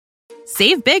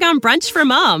Save big on brunch for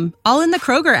mom, all in the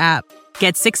Kroger app.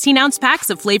 Get 16-ounce packs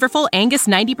of flavorful Angus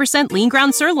 90% lean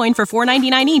ground sirloin for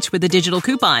 $4.99 each with a digital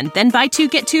coupon. Then buy 2,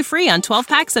 get 2 free on 12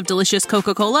 packs of delicious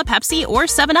Coca-Cola, Pepsi, or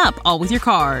 7-Up, all with your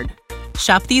card.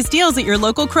 Shop these deals at your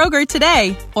local Kroger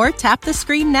today, or tap the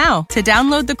screen now to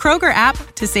download the Kroger app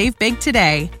to save big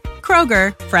today.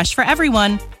 Kroger, fresh for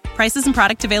everyone. Prices and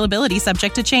product availability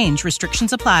subject to change.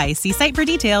 Restrictions apply. See site for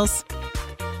details.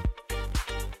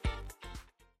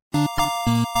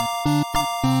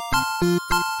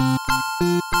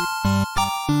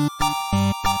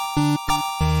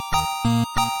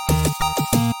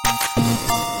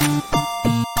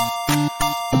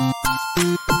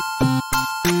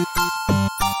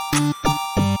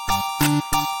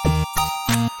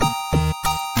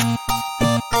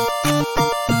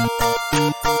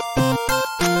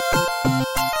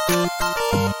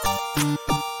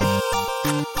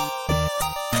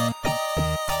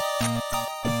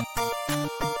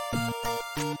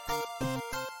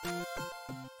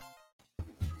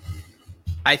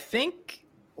 I think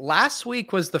last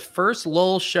week was the first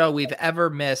Lowell show we've ever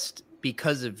missed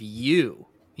because of you.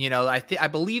 You know, I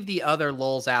believe the other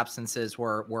Lowell's absences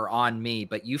were on me,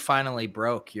 but you finally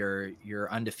broke your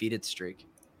undefeated streak.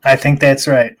 I think that's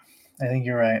right. I think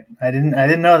you're right. I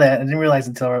didn't know that. I didn't realize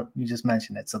until you just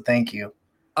mentioned it. So thank you.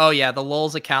 Oh yeah, the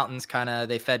Lowell's accountants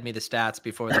they fed me the stats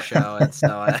before the show, and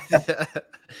so.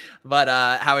 But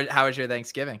how was your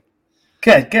Thanksgiving?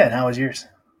 Good. How was yours?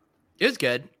 It was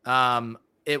good.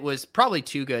 It was probably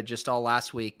too good just all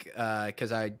last week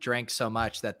because I drank so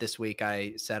much that this week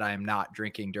I said I am not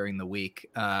drinking during the week,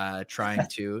 trying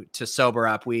to sober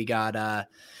up. We got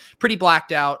pretty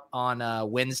blacked out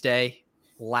on Wednesday.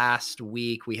 Last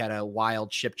week we had a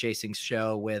wild ship chasing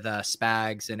show with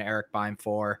Spags and Eric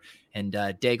Beimfor, and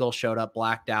Daigle showed up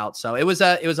blacked out. So it was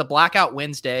a blackout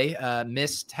Wednesday.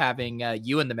 Missed having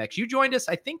you in the mix. You joined us,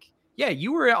 I think. Yeah,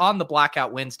 you were on the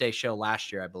Blackout Wednesday show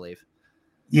last year, I believe.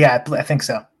 Yeah, I think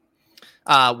so.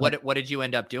 What did you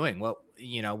end up doing?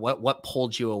 What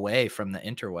pulled you away from the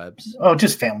interwebs? Oh,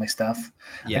 just family stuff.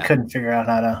 Yeah. I couldn't figure out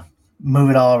how to move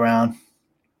it all around.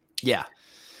 Yeah.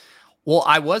 Well,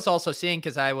 I was also seeing,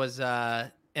 because I was,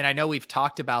 and I know we've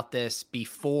talked about this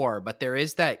before, but there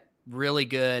is that really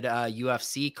good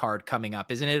UFC card coming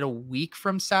up. Isn't it a week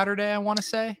from Saturday, I want to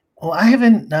say? Well, I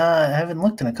haven't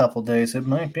looked in a couple days. It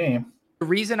might be. The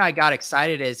reason I got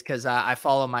excited is because I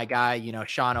follow my guy,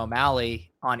 Sean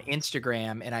O'Malley on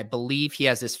Instagram, and I believe he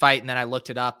has this fight. And then I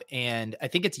looked it up, and I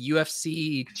think it's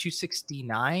UFC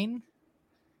 269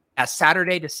 at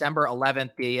Saturday, December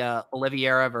 11th, the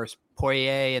Oliveira versus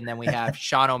Poirier. And then we have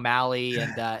Sean O'Malley,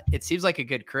 and it seems like a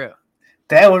good crew.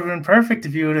 That would have been perfect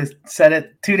if you would have said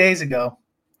it 2 days ago.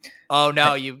 Oh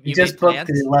no, you just booked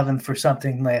the 11th for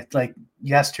something like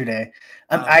yesterday.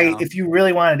 No. If you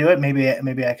really want to do it,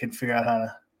 maybe I could figure out how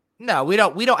to. No, we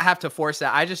don't have to force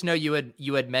that. I just know you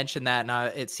had mentioned that,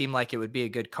 and it seemed like it would be a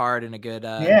good card and a good.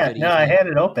 Good evening. I had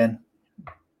it open.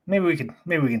 Maybe we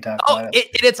can talk about it.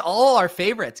 It's all our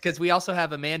favorites because we also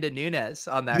have Amanda Nunes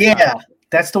on that. Yeah, card.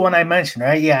 That's the one I mentioned,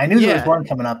 right? Yeah, I knew there was one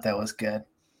coming up that was good.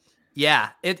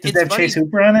 Yeah, Does it have Chase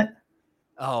Hooper on it?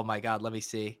 Oh my God, let me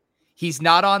see. He's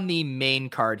not on the main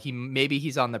card. Maybe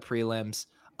he's on the prelims.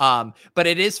 But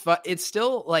it is fun. It's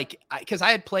still like, because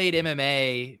I had played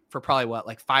MMA for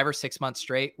probably 5 or 6 months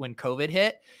straight when COVID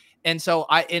hit. And so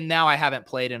now I haven't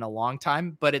played in a long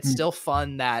time, but it's still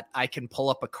fun that I can pull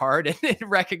up a card and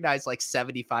recognize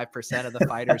 75% of the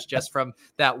fighters just from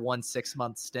that 1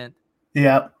 6-month stint.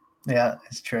 Yeah,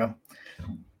 it's true.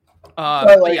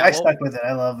 I stuck with it.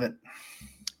 I love it.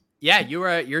 Yeah,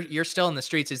 you're still in the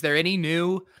streets. Is there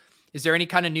any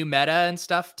kind of new meta and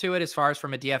stuff to it as far as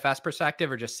from a DFS perspective,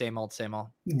 or just same old, same old?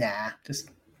 Nah, just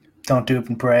don't dupe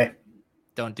and pray.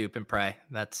 Don't dupe and pray.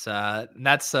 That's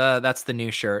the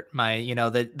new shirt.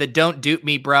 The don't dupe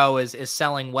me, bro, is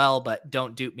selling well, but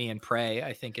don't dupe me and pray,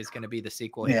 I think, is going to be the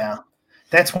sequel here. Yeah,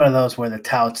 that's one of those where the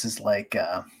touts is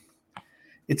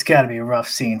it's got to be a rough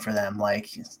scene for them. Like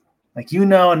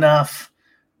enough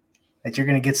that you're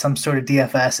going to get some sort of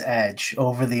DFS edge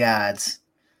over the odds.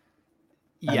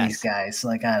 Yes. These guys,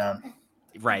 I don't.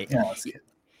 Right. Yeah,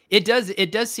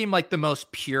 it does seem like the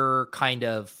most pure kind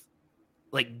of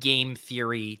game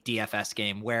theory DFS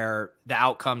game where the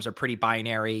outcomes are pretty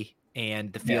binary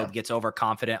and the field gets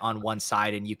overconfident on one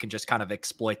side and you can just kind of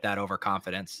exploit that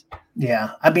overconfidence.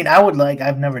 Yeah. I mean,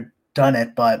 I've never done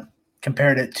it, but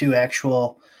compared it to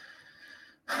actual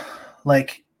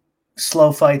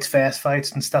slow fights, fast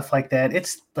fights and stuff like that.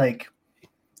 It's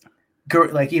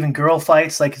even girl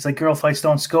fights, it's girl fights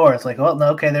don't score. It's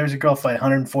okay, there's a girl fight,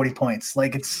 140 points.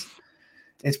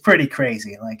 It's pretty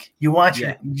crazy. Like you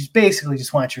basically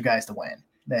just want your guys to win.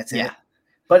 That's it.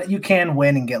 But you can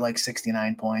win and get like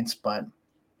 69 points, but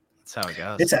that's how it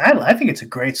goes. I think it's a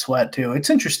great sweat too. It's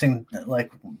interesting,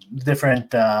 like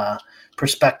different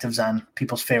perspectives on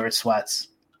people's favorite sweats.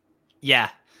 Yeah.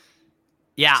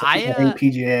 So I hate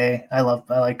PGA. I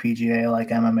like PGA. I like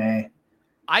MMA.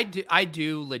 I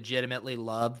do legitimately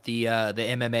love the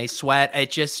MMA sweat.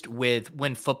 It just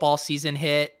when football season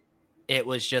hit, it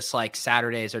was just like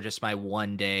Saturdays are just my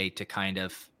one day to kind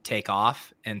of take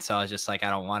off. And so I was just like, I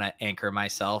don't want to anchor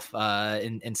myself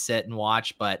and sit and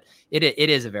watch, but it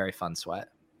is a very fun sweat.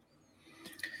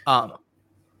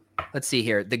 Let's see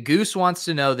here. The Goose wants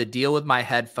to know the deal with my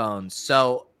headphones.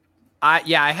 So I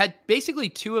had basically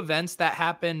two events that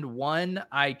happened. One,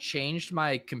 I changed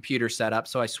my computer setup.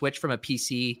 So I switched from a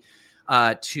PC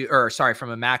from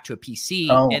a Mac to a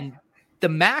PC. And the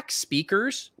Mac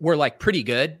speakers were like pretty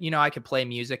good. You know, I could play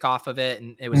music off of it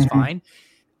and it was fine.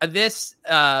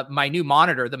 My new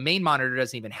monitor, the main monitor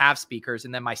doesn't even have speakers.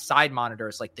 And then my side monitor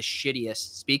is like the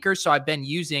shittiest speakers. So I've been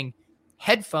using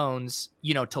headphones,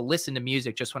 you know, to listen to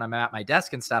music just when I'm at my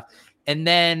desk and stuff. And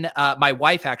then my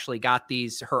wife actually got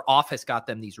her office got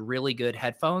them these really good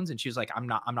headphones. And she was like, I'm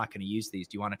not going to use these.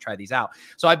 Do you want to try these out?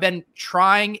 So I've been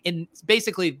trying, and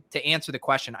basically to answer the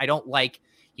question, I don't like,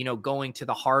 you know, going to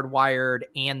the hardwired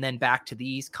and then back to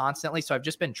these constantly. So I've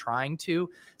just been trying to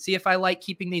see if I like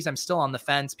keeping these. I'm still on the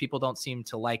fence. People don't seem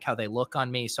to like how they look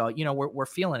on me. So, you know, we're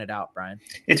feeling it out, Brian.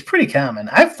 It's pretty common.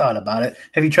 I've thought about it.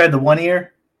 Have you tried the one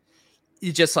ear?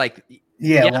 You just like,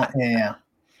 yeah.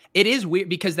 It is weird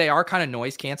because they are kind of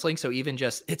noise canceling. So even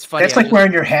just, it's funny. That's like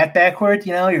wearing your hat backward.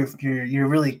 You know, you're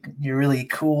really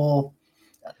cool.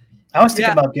 I was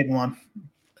thinking about getting one.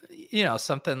 You know,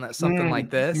 something like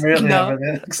this. Really,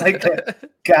 it looks like that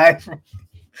guy from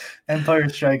Empire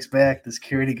Strikes Back, the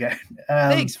security guy.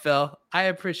 Thanks, Phil. I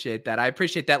appreciate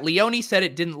that. Leone said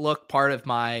it didn't look part of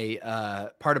my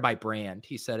brand.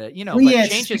 He said it, you know, but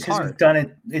change is hard. We've done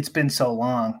it. It's been so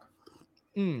long.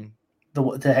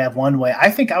 To have one way. I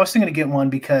think I was thinking to get one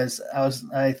because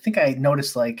I think I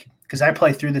noticed because I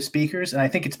play through the speakers and I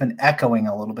think it's been echoing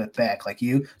a little bit back like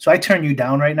you. So I turn you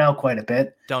down right now quite a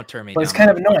bit. Don't turn me down. But it's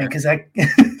kind of annoying because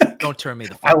don't turn me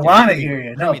the fuck I want to hear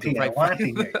you. No, Pete, I want to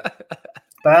hear you. But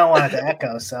I don't want it to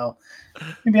echo. So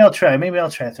maybe I'll try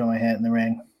to throw my hat in the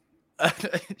ring.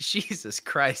 Jesus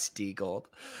Christ, D Gold.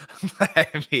 I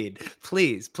mean,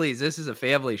 please, this is a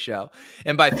family show.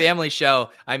 And by family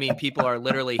show, I mean people are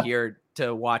literally here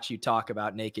to watch you talk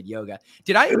about naked yoga.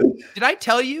 Did I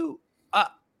tell you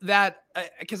that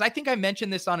because I think I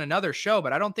mentioned this on another show,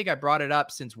 but I don't think I brought it up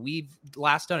since we've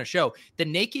last done a show. The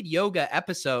naked yoga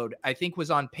episode, I think, was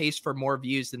on pace for more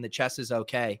views than the Chess is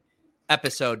Okay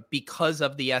episode because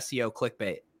of the SEO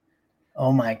clickbait.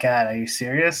 Oh my God, are you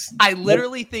serious? I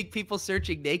literally think people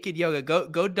searching naked yoga,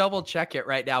 go double check it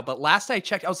right now. But last I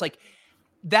checked, I was like,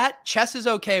 that Chess is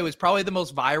Okay was probably the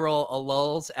most viral a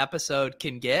Lulz episode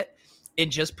can get. And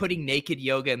just putting naked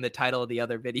yoga in the title of the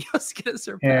other video is going to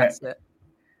surpass it.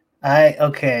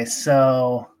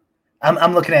 So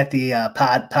I'm looking at the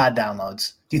pod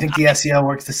downloads. Do you think the SEO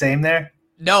works the same there?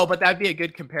 No, but that'd be a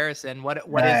good comparison. What is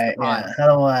the pod? Yeah.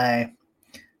 How do I?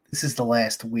 This is the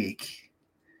last week.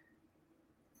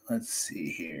 Let's see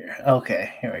here.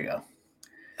 Okay, here we go.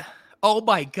 Oh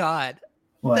my God.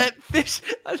 What? That fish.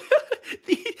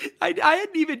 I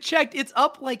hadn't even checked. It's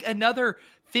up like another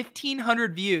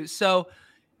 1,500 views. So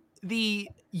the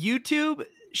YouTube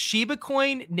Shiba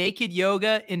Coin naked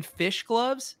yoga in fish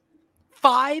gloves,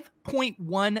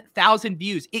 5.1 thousand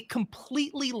views. It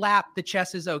completely lapped the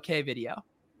Chess is Okay video.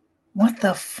 What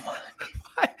the fuck?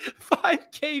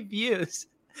 5K views.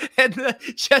 And the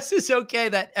Chess is Okay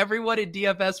that everyone in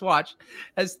DFS watched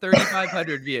has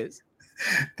 3,500 views.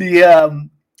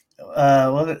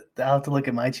 I'll have to look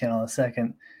at my channel in a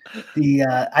second.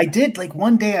 I did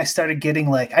one day I started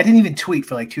getting I didn't even tweet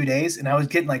for 2 days and I was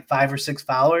getting 5 or 6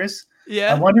 followers.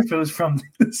 Yeah. I wonder if it was from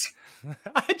this.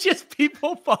 Just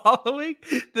people following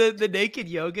the naked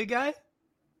yoga guy.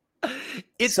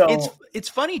 It's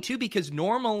funny too, because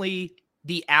normally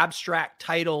the abstract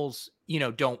titles,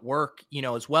 don't work,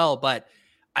 as well. But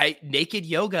naked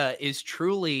yoga is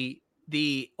truly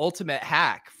the ultimate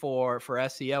hack for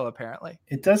SEO, apparently.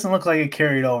 It doesn't look like it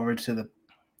carried over to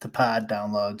the pod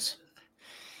downloads.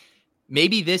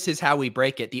 Maybe this is how we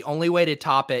break it. The only way to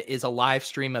top it is a live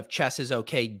stream of Chess is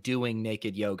Okay doing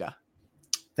naked yoga.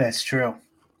 That's true.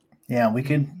 Yeah,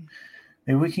 maybe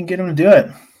we can get him to do it.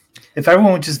 If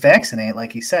everyone would just vaccinate,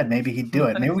 like he said, maybe he'd do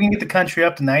it. Maybe we can get the country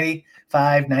up to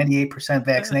 98%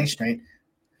 vaccination rate.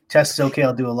 Chess is Okay.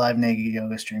 I'll do a live naked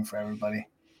yoga stream for everybody.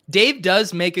 Dave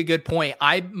does make a good point.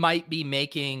 I might be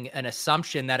making an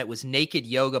assumption that it was Naked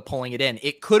Yoga pulling it in.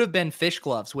 It could have been Fish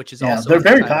Gloves, which is also they're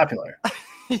very popular.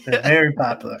 They're very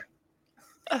popular.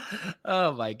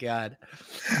 Oh my God.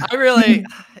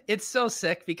 It's so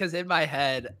sick because in my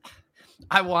head,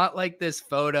 I want like this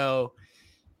photo,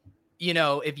 you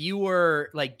know, if you were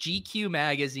like GQ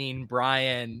magazine,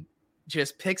 Brian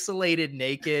just pixelated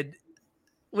naked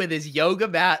with his yoga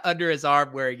mat under his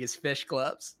arm wearing his fish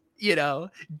gloves, you know,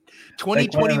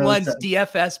 2021's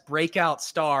DFS breakout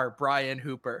star, Brian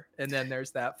Hooper. And then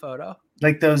there's that photo.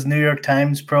 Like those New York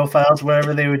Times profiles,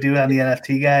 whatever they would do on the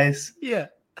NFT guys. Yeah.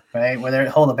 Right, where they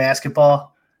hold a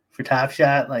basketball for Top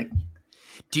Shot, like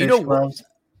do you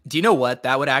know what?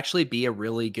 That would actually be a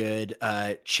really good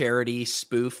charity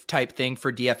spoof type thing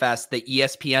for DFS. The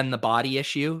ESPN The Body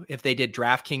issue, if they did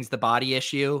DraftKings The Body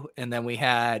issue, and then we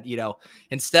had, you know,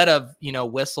 instead of, you know,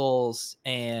 Whistles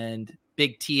and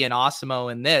Big T and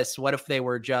Osimo in this, what if they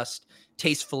were just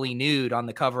tastefully nude on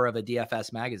the cover of a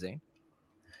DFS magazine?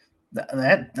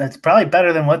 That's probably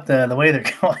better than what the way they're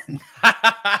going.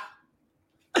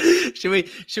 Should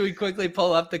we quickly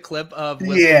pull up the clip of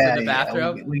Whistles in the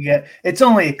bathroom? We get it's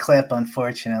only a clip,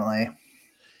 unfortunately.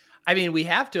 I mean, we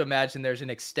have to imagine there's an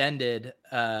extended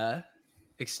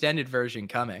version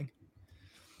coming.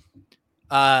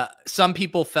 Some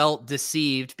people felt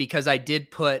deceived because I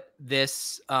did put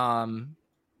this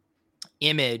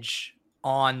image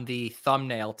on the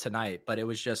thumbnail tonight, but it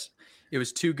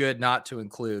was too good not to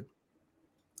include.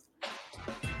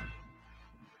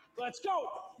 Let's go.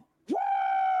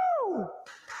 Woo!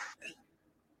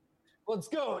 Let's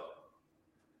go.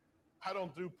 I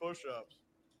don't do push-ups.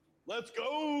 Let's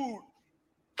go.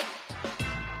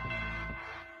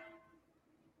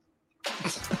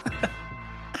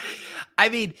 I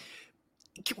mean,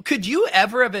 could you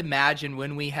ever have imagined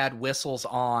when we had Whistles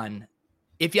on,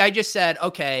 if I just said,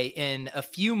 okay, in a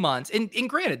few months, and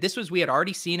granted, we had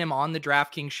already seen him on the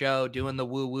DraftKings show doing the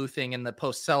woo-woo thing in the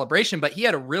post-celebration, but he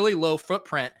had a really low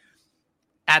footprint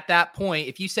at that point.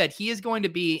 If you said he is going to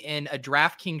be in a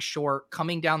DraftKings short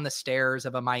coming down the stairs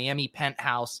of a Miami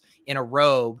penthouse in a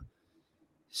robe,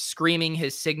 screaming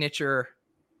his signature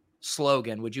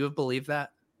slogan, would you have believed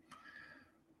that?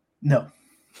 No.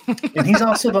 And he's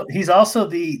also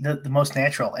the most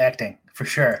natural acting for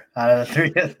sure out of the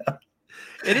three of them.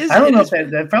 It is. I don't know if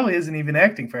that probably isn't even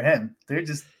acting for him. They're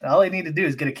just all they need to do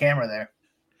is get a camera there.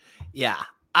 Yeah.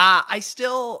 I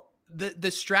still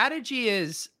the strategy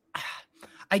is,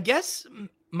 I guess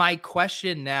my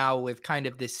question now with kind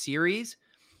of this series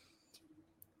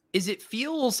is it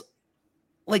feels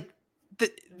like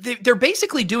they're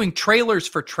basically doing trailers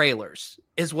for trailers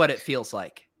is what it feels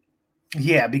like.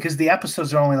 Yeah, because the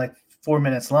episodes are only like 4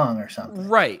 minutes long or something.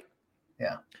 Right.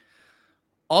 Yeah.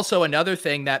 Also, another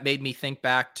thing that made me think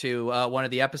back to one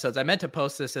of the episodes, I meant to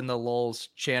post this in the Lulz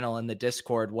channel in the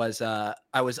Discord, was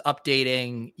I was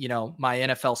updating, you know, my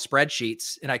NFL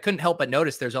spreadsheets, and I couldn't help but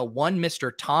notice there's a one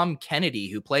Mr. Tom Kennedy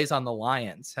who plays on the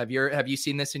Lions. Have you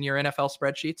seen this in your NFL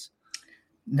spreadsheets?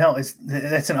 No,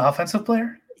 that's an offensive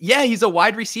player? Yeah, he's a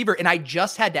wide receiver, and I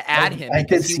just had to add him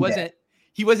because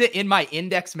he wasn't in my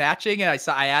index matching, and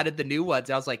I added the new ones.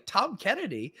 I was like, Tom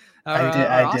Kennedy.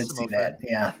 I did see that.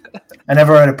 Yeah, I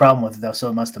never had a problem with it though, so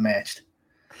it must have matched.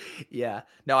 Yeah,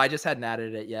 no, I just hadn't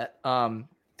added it yet.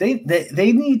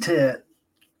 They need to.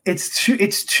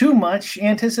 It's too much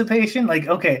anticipation. Like,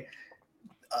 okay,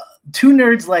 two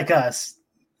nerds like us,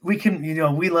 we can, you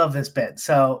know, we love this bit,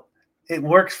 so it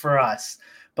works for us.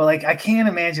 But like, I can't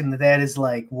imagine that is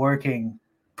like working,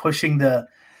 pushing the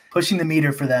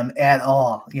meter for them at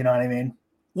all. You know what I mean?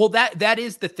 Well, that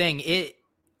is the thing.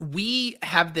 We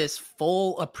have this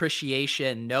full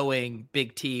appreciation knowing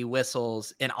Big T,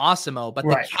 Whistles, and Osimo, but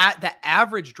right. the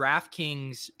average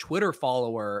DraftKings Twitter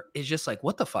follower is just like,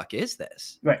 what the fuck is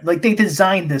this? Right. Like they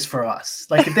designed this for us.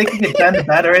 Like if they can get Ben the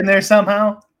Better in there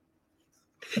somehow.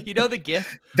 You know the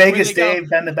GIF? Vegas Dave,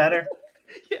 Ben the Better.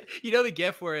 Yeah. You know the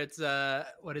GIF where it's,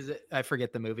 what is it? I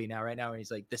forget the movie right now, where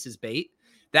he's like, this is bait.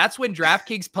 That's when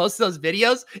DraftKings posts those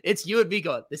videos. It's you and me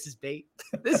going, this is bait.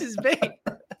 This is bait.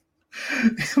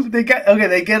 They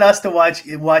get us to watch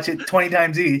it 20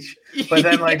 times each, but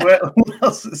then like who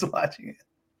else is watching it?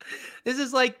 This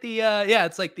is like the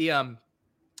it's like the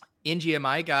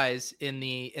NGMI guys in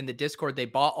the Discord. They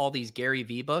bought all these Gary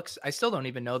V books. I still don't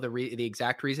even know the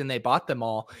exact reason they bought them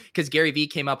all, because Gary V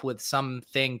came up with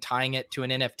something tying it to an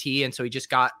NFT, and so he just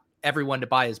got everyone to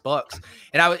buy his books.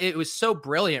 And it was so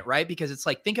brilliant, right? Because it's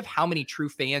like, think of how many true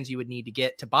fans you would need to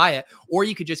get to buy it, or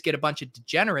you could just get a bunch of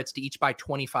degenerates to each buy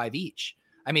 25 each.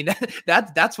 I mean,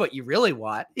 that's what you really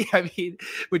want. I mean,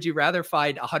 would you rather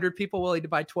find 100 people willing to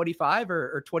buy 25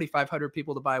 or 2,500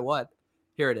 people to buy one?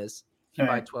 Here it is. If you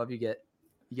buy 12, you get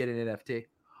an NFT.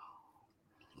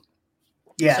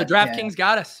 Yeah. So DraftKings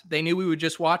got us. They knew we would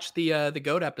just watch the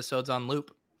GOAT episodes on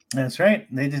loop. That's right.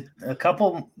 They did a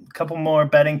couple more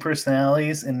betting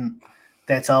personalities, and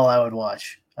that's all I would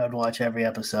watch. I would watch every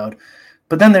episode.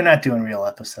 But then they're not doing real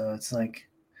episodes. Like,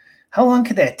 how long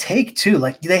could that take too?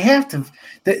 Like, they have to.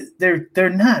 They're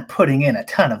not putting in a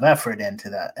ton of effort into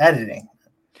that editing.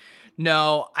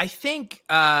 No, I think.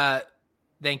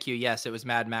 Thank you. Yes, it was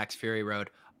Mad Max Fury Road.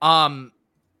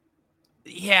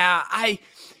 Yeah,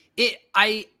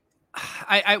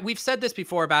 we've said this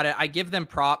before about it. I give them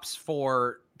props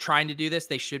for trying to do this.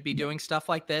 They should be doing stuff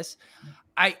like this.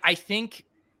 I think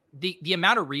the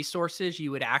amount of resources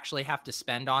you would actually have to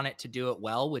spend on it to do it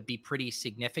well would be pretty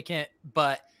significant.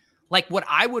 But like what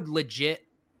I would legit,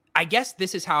 I guess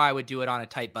this is how I would do it on a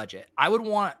tight budget. I would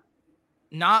want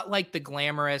not like the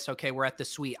glamorous, okay, we're at the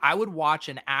suite. I would watch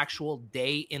an actual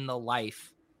day in the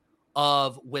life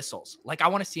of Whistles. Like, I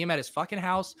want to see him at his fucking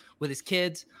house with his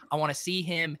kids. I want to see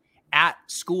him at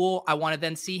school. I want to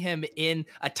then see him in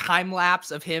a time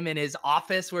lapse of him in his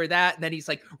office and then he's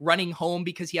like running home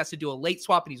because he has to do a late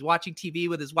swap and he's watching TV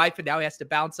with his wife and now he has to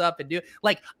bounce up and do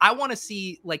like, I want to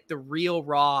see like the real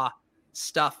raw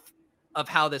stuff of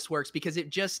how this works because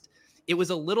it was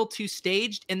a little too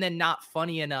staged and then not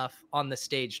funny enough on the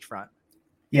staged front.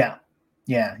 Yeah.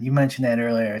 Yeah. You mentioned that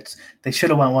earlier. They should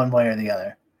have went one way or the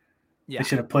other. Yeah. They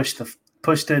should have pushed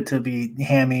it to be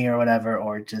hammy or whatever,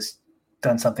 or just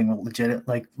done something legit,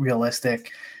 like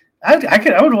realistic. I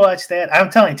would watch that. I'm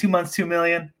telling you, 2 months, 2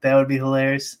 million. That would be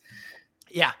hilarious.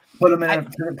 Yeah. Put them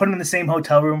in the same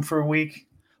hotel room for a week.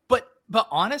 But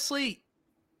honestly,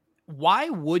 why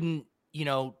wouldn't,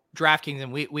 DraftKings,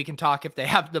 and we can talk if they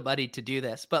have the money to do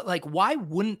this, but like, why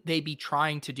wouldn't they be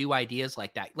trying to do ideas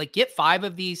like that? Like, get 5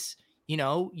 of these,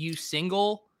 you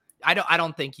single. I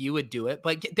don't think you would do it,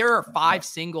 but there are 5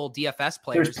 single DFS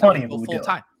players. There's plenty of them full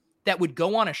time that would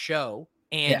go on a show,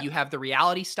 and you have the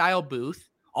reality style booth.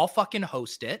 I'll fucking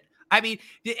host it. I mean,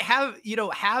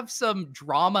 have some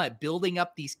drama building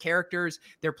up these characters.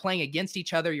 They're playing against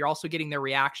each other. You're also getting their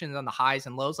reactions on the highs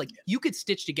and lows. Like, you could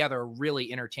stitch together a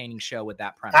really entertaining show with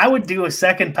that premise. I would do a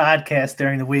second podcast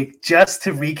during the week just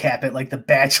to recap it, like The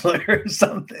Bachelor or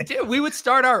something. Dude, we would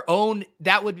start our own.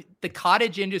 The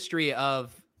cottage industry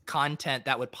of content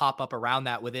that would pop up around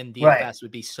that within DFS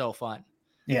would be so fun.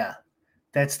 Yeah,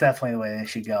 that's definitely the way they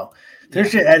should go.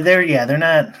 They're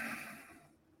not.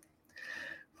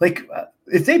 Like,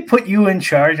 if they put you in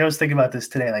charge, I was thinking about this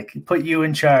today, like, put you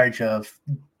in charge of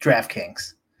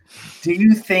DraftKings, do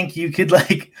you think you could,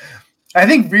 like, I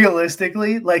think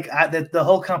realistically, like, the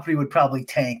whole company would probably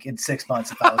tank in 6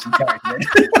 months if I was in charge of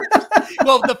it.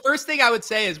 Well, the first thing I would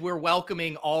say is we're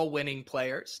welcoming all winning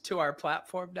players to our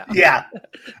platform now. Yeah.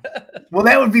 Well,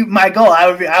 that would be my goal. I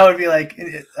would be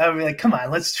like, come on,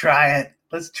 let's try it.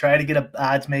 Let's try to get an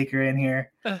odds maker in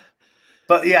here.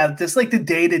 But yeah, just like the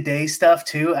day-to-day stuff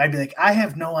too, I'd be like, I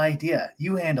have no idea.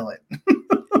 You handle it.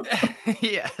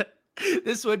 Yeah,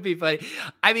 this would be funny.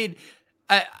 I mean,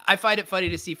 I find it funny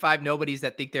to see 5 nobodies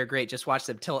that think they're great. Just watch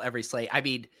them till every slate. I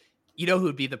mean, who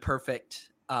would be the perfect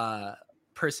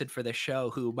person for this show,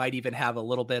 who might even have a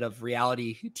little bit of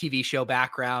reality TV show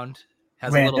background,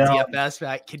 has Randone. A little DFS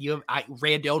back.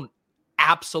 Randone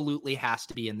absolutely has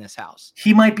to be in this house.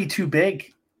 He might be too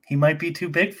big. He might be too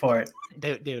big for it.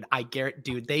 Dude, I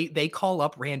guarantee, they call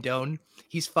up Randone.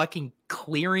 He's fucking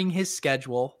clearing his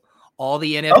schedule, all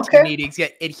the NFT meetings,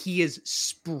 and he is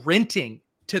sprinting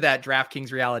to that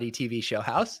DraftKings reality TV show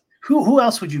house. Who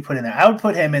else would you put in there? I would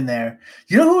put him in there.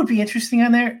 You know who would be interesting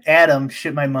on there? Adam,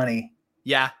 Shit My Money.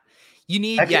 Yeah. You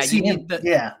need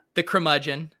the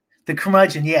curmudgeon. The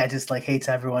curmudgeon, just like hates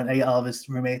everyone, all of his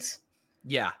roommates.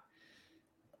 Yeah.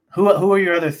 Who are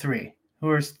your other 3? Who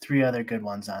are 3 other good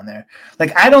ones on there?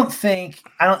 Like,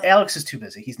 Alex is too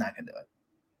busy. He's not going to do it.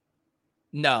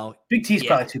 No. Big T's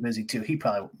probably too busy too. He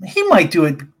might do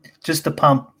it just to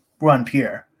pump Run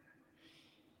Pure.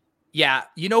 Yeah.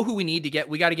 You know who we need to get?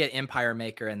 We got to get Empire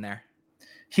Maker in there.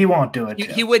 He won't do it.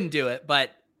 He wouldn't do it, but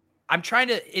I'm trying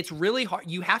to, it's really hard.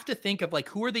 You have to think of like,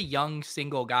 who are the young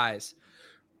single guys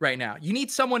right now? You need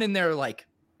someone in their like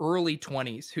early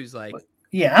 20s who's like,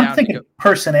 I'm thinking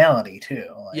personality too.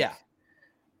 Like,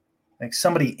 like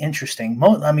somebody interesting.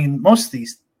 Most of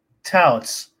these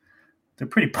touts, they're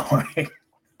pretty boring.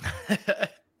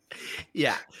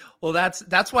 Yeah. Well, that's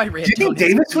why Randone. Do you think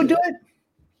Davis would do it?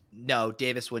 No,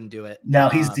 Davis wouldn't do it. No,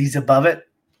 he's above it.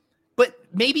 But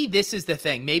maybe this is the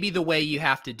thing. Maybe the way you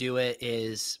have to do it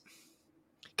is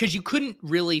because you couldn't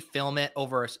really film it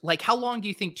over. Like, how long do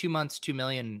you think 2 months, 2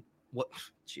 million? What?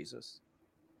 Jesus.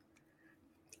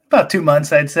 About 2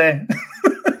 months, I'd say.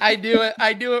 I do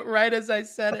it right as I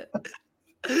said it.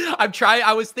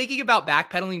 I was thinking about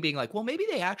backpedaling, being like, well, maybe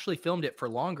they actually filmed it for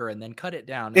longer and then cut it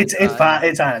down.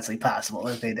 It's honestly possible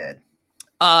if they did.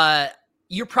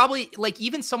 You're probably like,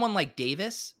 even someone like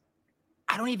Davis,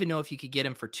 I don't even know if you could get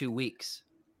him for 2 weeks.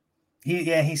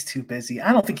 He's too busy.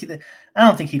 I don't think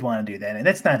he'd want to do that. And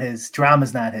that's not his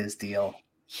drama's not his deal.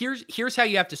 Here's how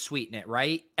you have to sweeten it,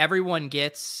 right? Everyone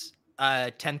gets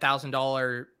a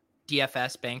 $10,000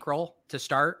 DFS bankroll to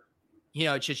start.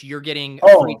 It's just you're getting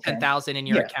free 10,000 in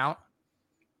your account.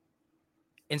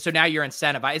 And so now you're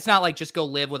incentivized. It's not like just go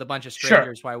live with a bunch of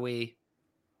strangers while we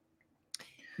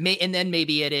may, and then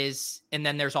maybe it is. And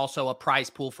then there's also a prize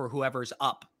pool for whoever's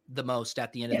up the most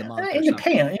at the end of the month. And you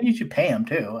pay them, and you should pay them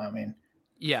too. I mean,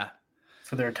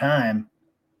 for their time.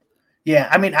 Yeah.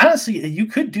 I mean, honestly, you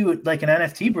could do it like an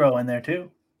NFT bro in there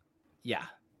too. Yeah.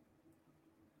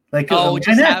 Like, try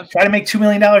to make $2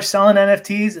 million selling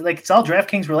NFTs. Like, it's all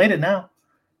DraftKings related now.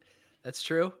 That's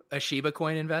true. A Shiba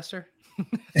coin investor.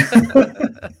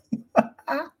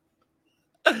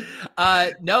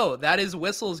 No, that is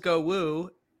Whistles Go Woo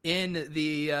in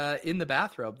the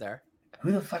bathrobe there.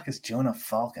 Who the fuck is Jonah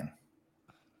Falcon?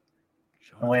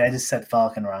 Oh wait, I just said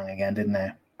Falcon wrong again, didn't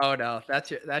I? Oh no, that's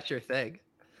your thing.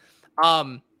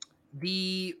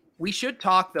 We should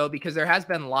talk though, because there has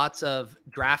been lots of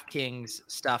DraftKings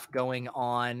stuff going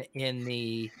on in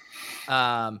the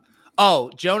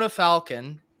Jonah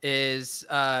Falcon is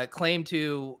claimed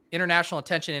to international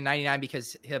attention in 99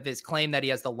 because of his claim that he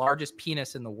has the largest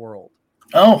penis in the world.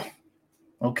 Oh,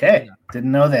 okay.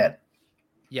 Didn't know that.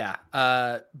 Yeah.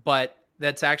 But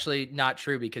that's actually not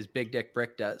true because Big Dick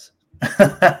Brick does.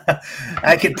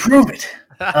 I can prove it.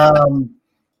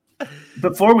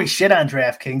 Before we shit on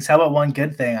DraftKings, how about one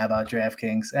good thing about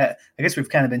DraftKings? I guess we've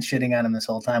kind of been shitting on them this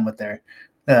whole time with their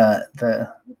the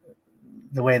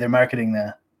way they're marketing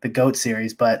the GOAT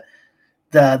series, but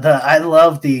I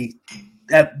love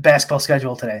that basketball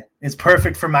schedule today. It's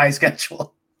perfect for my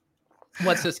schedule.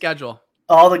 What's the schedule?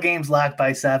 All the games locked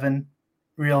by 7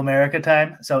 Real America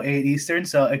time, so 8 Eastern.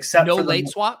 So except no for late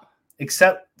swap,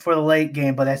 except for the late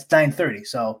game, but that's 9:30.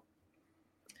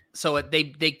 So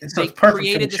they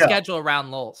created the schedule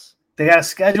around Lulz. They got a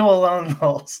schedule around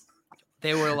Lulz.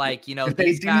 They were like, if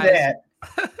they do that,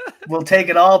 we'll take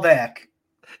it all back.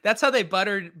 That's how they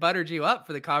buttered you up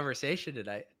for the conversation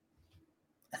tonight.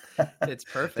 It's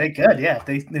perfect. They could, yeah.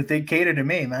 If they cater to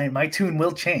me, my tune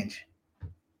will change.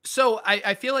 So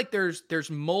I feel like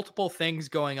there's multiple things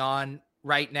going on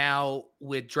right now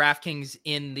with DraftKings.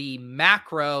 In the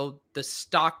macro, the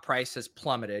stock price has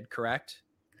plummeted, correct?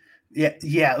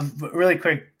 Yeah. Really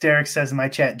quick, Derek says in my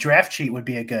chat, Draft Sheet would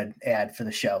be a good ad for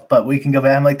the show, but we can go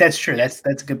back. I'm like, that's true. That's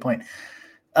a good point.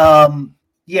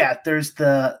 Yeah, there's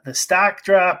the stock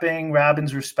dropping,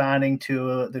 Robin's responding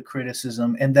to the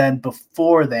criticism, and then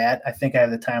before that, I think I have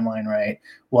the timeline right,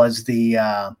 was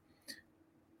the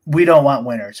we don't want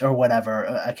winners or whatever.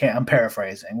 I'm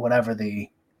paraphrasing whatever the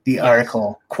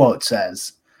article quote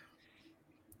says.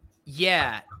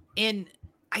 Yeah, and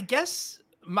I guess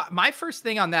my first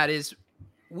thing on that is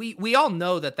we all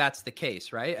know that that's the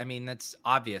case, right? I mean, that's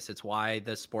obvious. It's why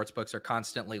the sports books are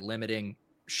constantly limiting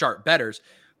sharp bettors.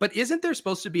 But isn't there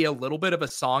supposed to be a little bit of a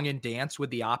song and dance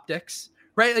with the optics,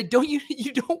 right? Like,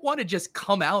 you don't want to just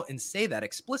come out and say that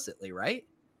explicitly, right?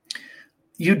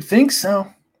 You'd think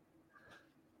so.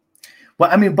 Well,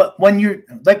 I mean, but when you're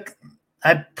like,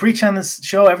 I preach on this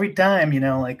show every time,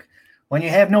 like when you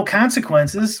have no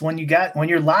consequences, when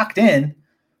you're locked in,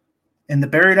 and the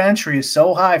barrier to entry is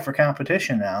so high for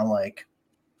competition now, like,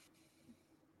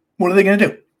 what are they going to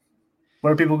do?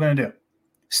 What are people going to do?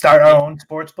 Start our own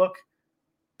sports book?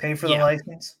 Pay for the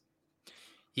license?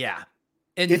 Yeah.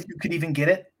 And if you could even get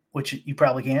it, which you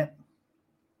probably can't.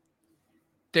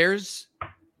 There's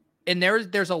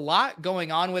a lot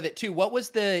going on with it too. What was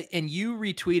and you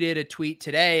retweeted a tweet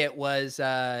today. It was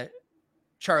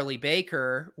Charlie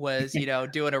Baker was,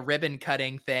 doing a ribbon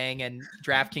cutting thing, and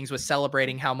DraftKings was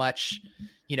celebrating how much,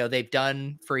 they've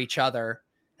done for each other.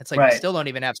 It's like, we still don't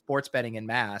even have sports betting in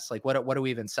mass. Like, what are we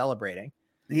even celebrating?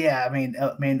 Yeah. I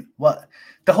mean, what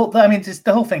the whole thing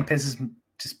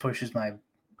just pushes my,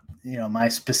 my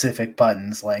specific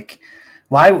buttons. Like,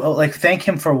 why, like, thank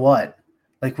him for what?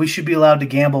 Like, we should be allowed to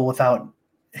gamble without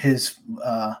his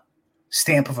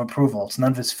stamp of approval. It's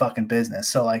none of his fucking business.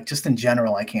 So, like, just in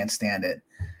general, I can't stand it.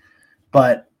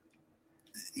 But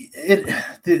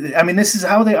this is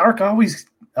how the arc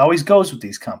always goes with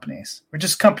these companies, or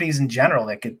just companies in general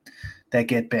that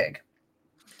get big.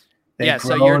 They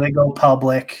grow, they go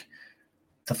public.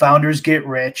 The founders get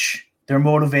rich. Their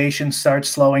motivation starts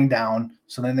slowing down.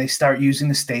 So then they start using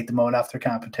the state to mow off their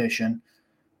competition.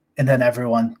 And then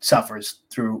everyone suffers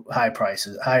through higher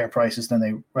prices than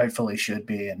they rightfully should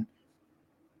be, and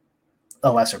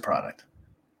a lesser product.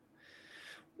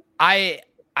 I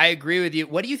agree with you.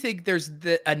 What do you think? There's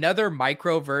another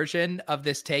micro version of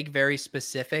this take, very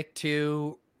specific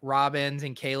to Robbins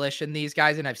and Kalish and these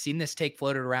guys. And I've seen this take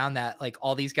floated around that like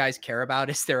all these guys care about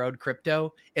is their own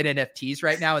crypto and NFTs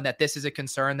right now. And that this is a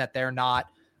concern that they're not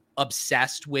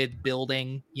obsessed with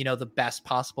building, the best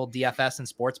possible DFS and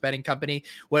sports betting company.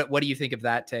 What do you think of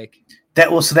that take?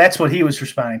 So that's what he was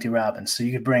responding to, Robbins. So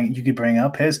you could bring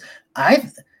up his, I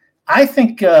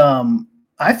think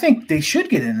they should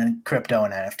get into crypto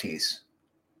and NFTs.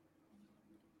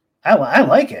 I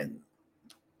like it.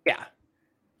 Yeah.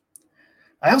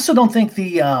 I also don't think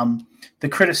the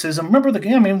criticism. Remember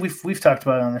we've talked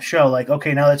about it on the show. Like,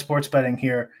 okay, now that sports betting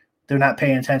here, they're not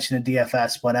paying attention to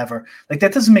DFS, whatever. Like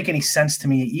that doesn't make any sense to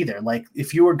me either. Like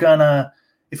if you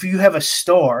have a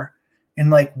store and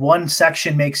like one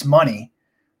section makes money,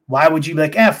 why would you be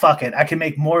like, fuck it, I can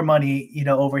make more money,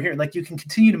 over here? Like you can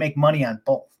continue to make money on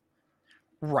both.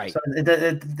 Right. So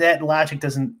that logic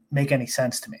doesn't make any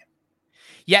sense to me.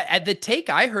 Yeah. The take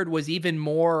I heard was even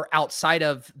more outside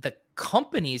of the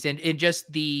companies and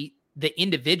just the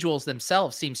individuals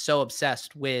themselves seem so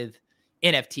obsessed with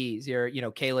NFTs.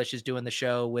 Kalish is doing the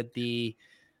show with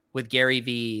Gary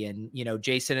V and,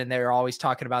 Jason, and they're always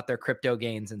talking about their crypto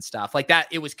gains and stuff like that.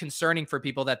 It was concerning for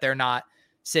people that they're not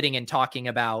sitting and talking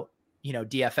about,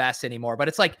 DFS anymore, but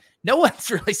it's like, no one's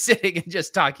really sitting and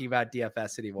just talking about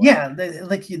DFS anymore. Yeah.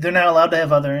 They're not allowed to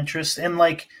have other interests. And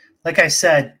like I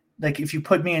said, like if you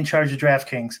put me in charge of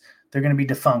DraftKings, they're going to be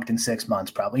defunct in 6 months,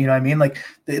 probably. You know what I mean? Like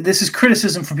this is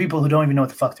criticism from people who don't even know what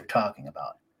the fuck they're talking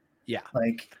about. Yeah.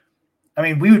 Like, I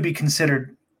mean, we would be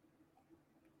considered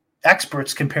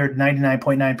experts compared to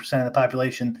 99.9% of the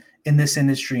population in this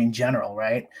industry in general,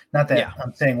 right? Not that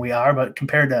I'm saying we are, but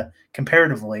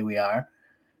comparatively we are.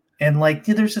 And like,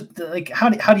 there's how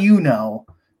do you know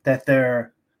that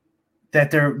their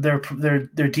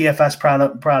DFS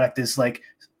product is like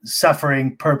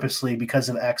suffering purposely because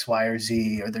of X, Y, or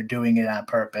Z, or they're doing it on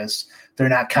purpose? They're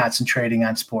not concentrating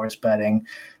on sports betting.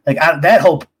 Like that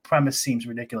whole premise seems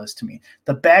ridiculous to me.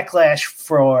 The backlash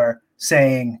for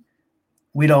saying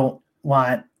we don't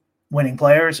want winning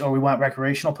players or we want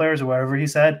recreational players or whatever he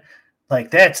said,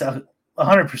 like that's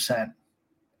 100%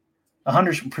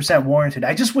 warranted.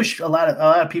 I just wish a lot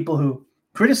of people who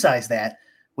criticize that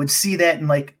would see that in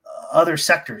like other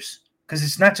sectors, because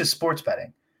it's not just sports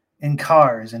betting, in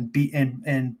cars and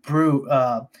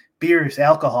beers,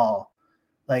 alcohol,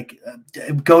 like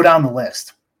go down the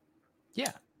list.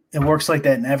 Yeah. It works like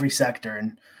that in every sector,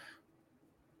 and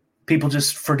people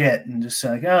just forget and just say,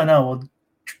 like, oh no,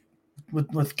 well,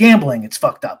 with gambling, it's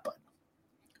fucked up, but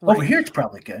over here, it's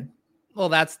probably good. Well,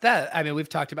 that's that. I mean, we've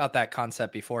talked about that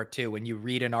concept before too. When you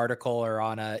read an article or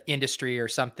on a industry or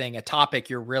something, a topic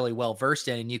you're really well versed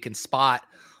in, and you can spot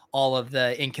all of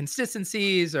the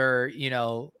inconsistencies or,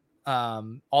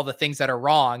 all the things that are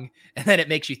wrong. And then it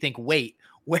makes you think, wait,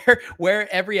 where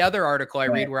every other article I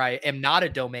read where I am not a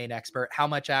domain expert, how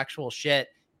much actual shit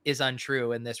is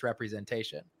untrue in this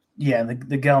representation? Yeah.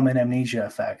 The Gelman amnesia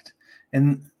effect.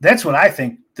 And that's what I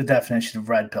think the definition of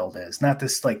red pilled is, not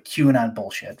this like QAnon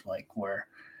bullshit, like where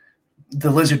the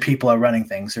lizard people are running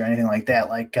things or anything like that.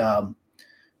 Like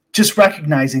just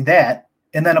recognizing that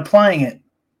and then applying it,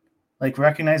 like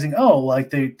recognizing,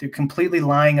 like they're completely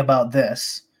lying about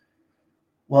this.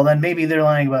 Well, then maybe they're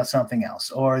lying about something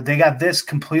else, or they got this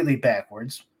completely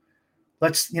backwards.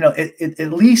 Let's,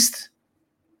 at least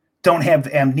don't have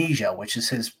amnesia, which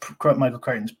is Michael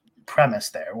Crichton's premise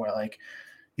there, where like,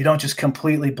 you don't just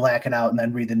completely black it out and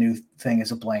then read the new thing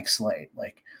as a blank slate.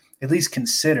 Like at least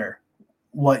consider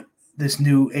what this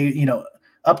new,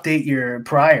 update your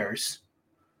priors.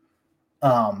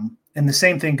 And the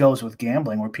same thing goes with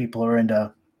gambling, where people are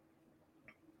into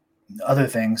other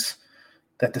things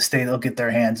that the state will get their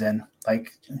hands in.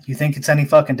 Like, you think it's any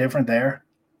fucking different there?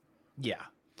 Yeah.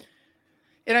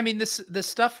 And I mean, the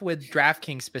stuff with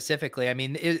DraftKings specifically, I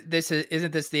mean, isn't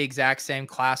this the exact same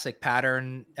classic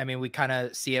pattern? I mean, we kind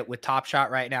of see it with Top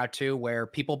Shot right now too, where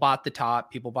people bought the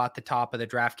top of the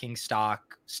DraftKings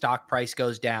stock price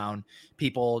goes down.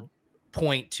 People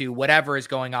point to whatever is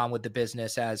going on with the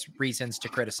business as reasons to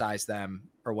criticize them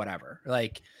or whatever.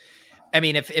 Like, I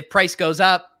mean, if price goes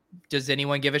up, does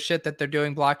anyone give a shit that they're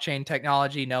doing blockchain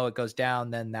technology? No, it goes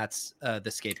down, then that's the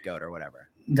scapegoat or whatever.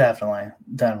 Definitely.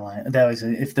 That was,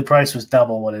 if the price was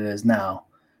double what it is now,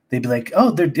 they'd be like,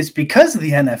 "Oh, it's because of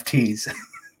the NFTs."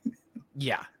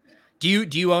 Yeah. Do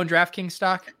you own DraftKings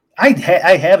stock? I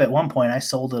have at one point. I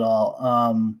sold it all.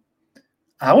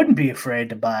 I wouldn't be afraid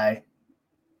to buy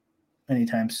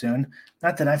anytime soon.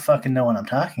 Not that I fucking know what I'm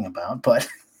talking about, but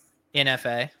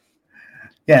NFA.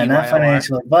 Yeah, not BYOR.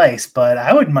 financial advice, but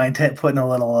I wouldn't mind putting a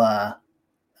little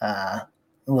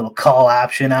call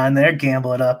option on there,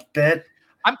 gamble it up a bit.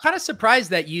 I'm kind of surprised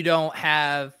that you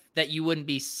wouldn't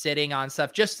be sitting on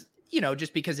stuff just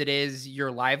because it is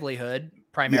your livelihood,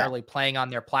 primarily playing on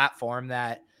their platform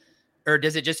or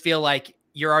does it just feel like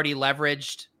you're already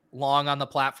leveraged long on the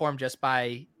platform just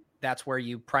by that's where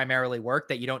you primarily work,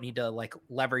 that you don't need to like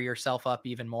lever yourself up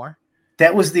even more?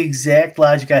 That was the exact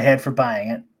logic I had for buying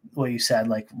it. What you said,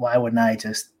 like, why wouldn't I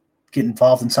just get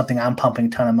involved in something I'm pumping a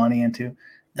ton of money into?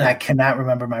 And I cannot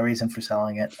remember my reason for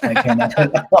selling it. I cannot.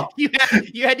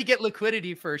 You had to get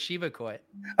liquidity for Shiba Coin.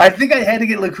 I think I had to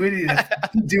get liquidity to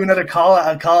do another call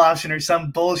option or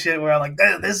some bullshit where I'm like,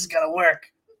 this is gonna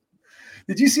work.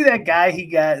 Did you see that guy? He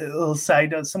got a little side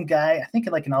note. Some guy, I think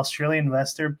like an Australian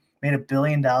investor, made $1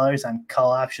 billion on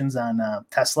call options on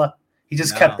Tesla. He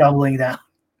just kept doubling down.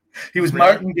 He was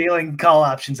martingaling call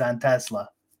options on Tesla.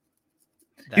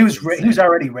 He was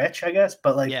already rich, I guess,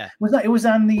 but like it was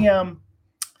on the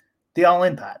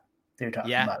All-In pot they were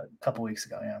talking about it a couple weeks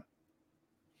ago. Yeah,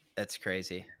 that's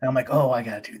crazy. And I'm like, oh, I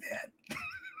gotta do that.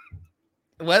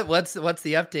 What's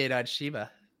the update on Shiba?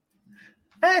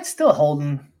 It's still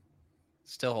holding.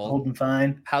 Still holding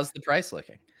fine. How's the price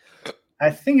looking?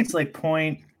 I think it's like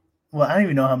well, I don't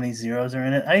even know how many zeros are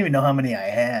in it. I don't even know how many I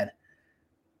had.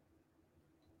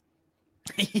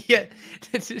 Yeah,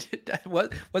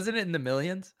 wasn't it in the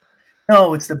millions?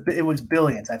 No, it was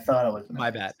billions. I thought it was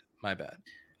millions. My bad.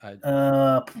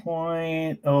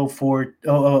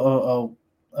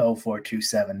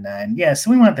 0.040279. Yeah, so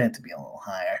we want that to be a little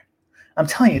higher. I'm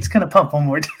telling you, it's gonna pump one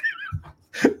more time.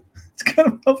 It's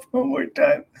gonna pump one more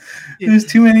time. There's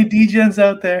too many degens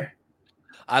out there.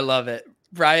 I love it.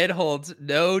 Brian holds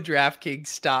no DraftKings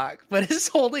stock, but is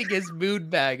holding his moon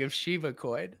bag of Shiba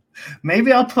Coin.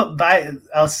 Maybe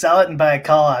I'll sell it and buy a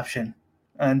call option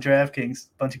on DraftKings.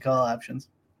 Bunch of call options.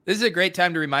 This is a great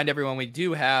time to remind everyone we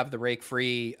do have the Rake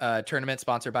Free tournament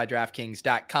sponsored by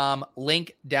DraftKings.com.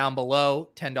 Link down below.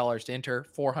 $10 to enter.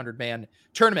 400-man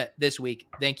tournament this week.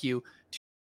 Thank you.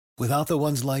 Without the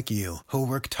ones like you who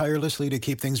work tirelessly to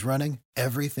keep things running,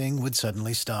 everything would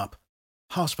suddenly stop.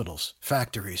 Hospitals,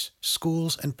 factories,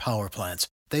 schools, and power plants,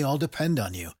 they all depend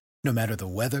on you. No matter the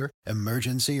weather,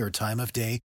 emergency, or time of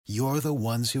day, you're the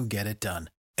ones who get it done.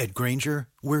 At Grainger,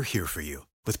 we're here for you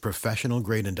with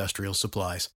professional-grade industrial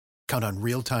supplies. Count on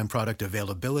real-time product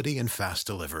availability and fast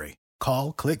delivery.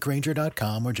 Call, click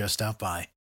Grainger.com, or just stop by.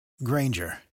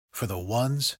 Grainger, for the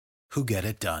ones who get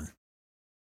it done.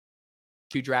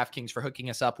 To DraftKings for hooking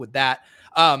us up with that.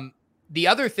 The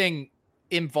other thing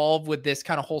involved with this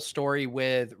kind of whole story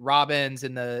with Robbins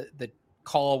and the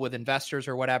call with investors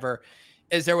or whatever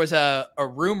is there was a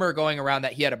rumor going around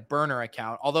that he had a burner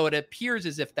account, although it appears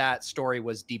as if that story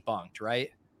was debunked, right?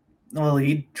 Well,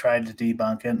 he tried to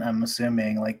debunk it. I'm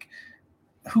assuming, like,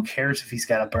 who cares if he's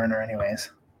got a burner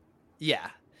anyways? Yeah.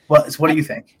 What do you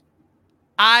think?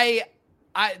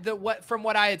 From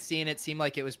what I had seen, it seemed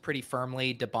like it was pretty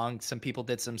firmly debunked. Some people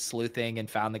did some sleuthing and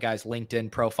found the guy's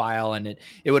LinkedIn profile, and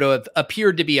it would have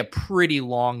appeared to be a pretty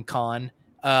long con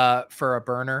for a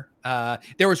burner.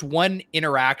 There was one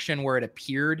interaction where it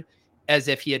appeared as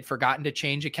if he had forgotten to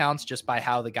change accounts just by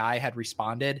how the guy had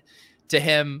responded to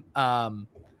him.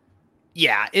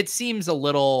 It seems a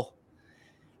little.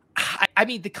 I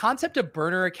mean, the concept of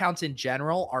burner accounts in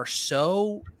general are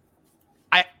so.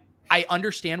 I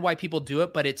understand why people do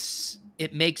it, but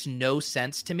it makes no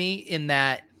sense to me in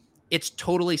that it's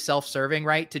totally self-serving,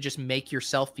 right? To just make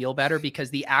yourself feel better, because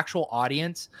the actual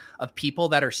audience of people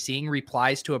that are seeing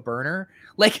replies to a burner,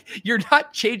 like, you're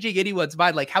not changing anyone's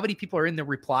mind. Like, how many people are in the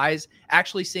replies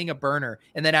actually seeing a burner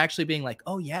and then actually being like,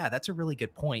 oh yeah, that's a really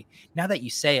good point. Now that you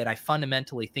say it, I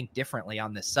fundamentally think differently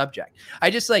on this subject. I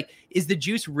just like, is the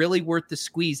juice really worth the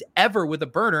squeeze ever with a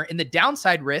burner? In the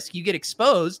downside risk, you get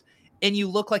exposed and you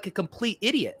look like a complete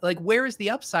idiot. Like, where is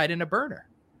the upside in a burner?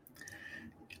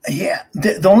 Yeah,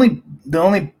 the only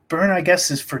burner, I guess,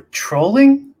 is for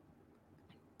trolling.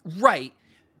 Right.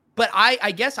 But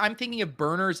I guess I'm thinking of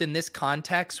burners in this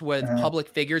context with public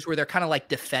figures where they're kind of like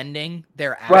defending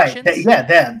their actions.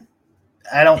 Right.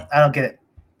 I don't get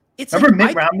it. Remember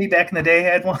Mitt Romney back in the day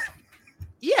had one?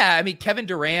 Yeah, I mean, Kevin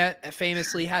Durant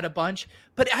famously had a bunch,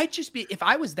 but I'd just be, if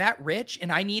I was that rich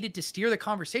and I needed to steer the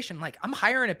conversation, like I'm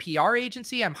hiring a PR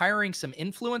agency, I'm hiring some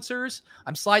influencers,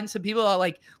 I'm sliding some people out,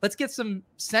 like, let's get some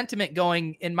sentiment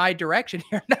going in my direction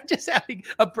here. Not just having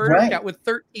a burner Right. account with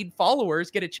 13 followers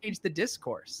get to change the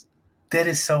discourse. That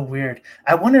is so weird.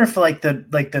 I wonder if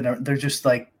they're just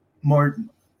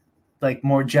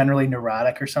more generally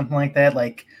neurotic or something like that.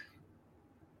 Like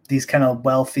these kind of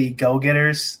wealthy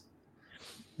go-getters.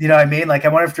 You know what I mean? Like I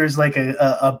wonder if there's like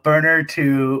a burner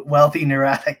to wealthy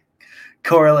neurotic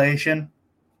correlation.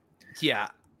 Yeah.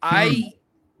 I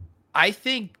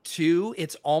think too,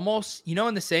 it's almost,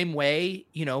 in the same way,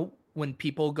 when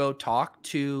people go talk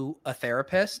to a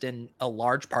therapist and a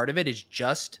large part of it is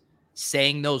just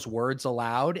saying those words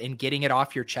aloud and getting it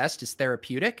off your chest is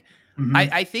therapeutic. Mhm.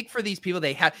 I think for these people,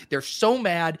 they're so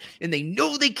mad and they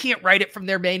know they can't write it from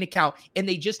their main account and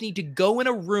they just need to go in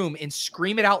a room and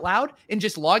scream it out loud, and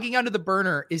just logging onto the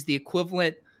burner is the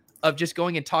equivalent of just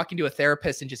going and talking to a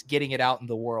therapist and just getting it out in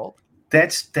the world.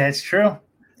 That's true.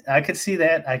 I could see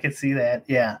that.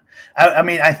 Yeah. I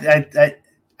mean,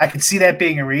 I could see that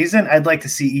being a reason. I'd like to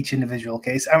see each individual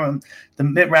case. I remember the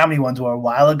Mitt Romney ones were a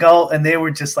while ago, and they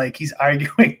were just like he's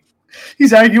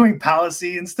arguing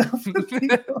policy and stuff.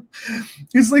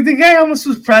 It's like the guy almost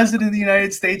was president of the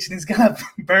United States, and he's got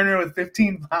a burner with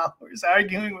 15 followers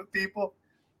arguing with people.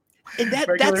 And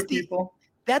regular people.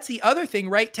 That's the other thing,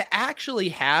 right? To actually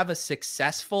have a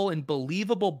successful and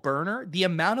believable burner, the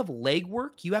amount of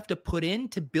legwork you have to put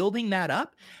into building that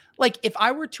up. Like if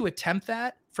I were to attempt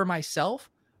that for myself,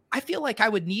 I feel like I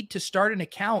would need to start an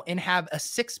account and have a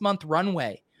 6-month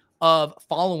runway of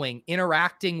following,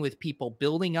 interacting with people,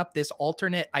 building up this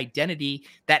alternate identity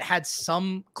that had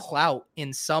some clout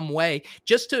in some way,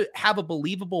 just to have a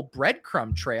believable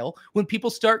breadcrumb trail when people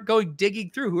start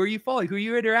digging through. Who are you following? Who are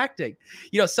you interacting?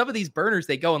 Some of these burners,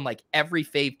 they go and like every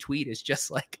fave tweet is just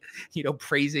like,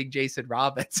 praising Jason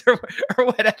Robbins or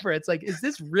whatever. It's like, is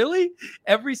this really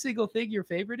every single thing you're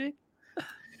favoriting?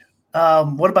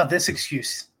 What about this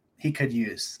excuse he could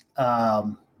use?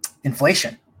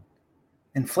 Inflation.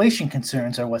 Inflation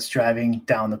concerns are what's driving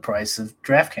down the price of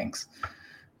DraftKings,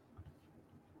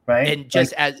 right? And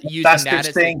just as using that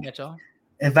as the catch-all?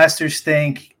 Investors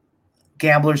think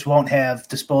gamblers won't have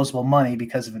disposable money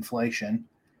because of inflation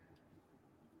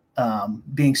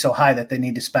being so high that they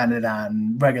need to spend it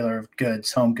on regular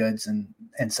goods, home goods, and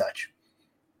such,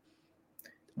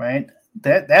 right?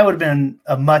 That would have been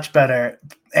a much better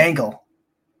angle.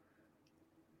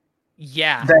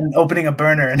 Yeah. Than opening a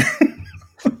burner and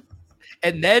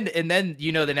And then,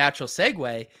 the natural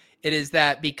segue, it is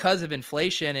that because of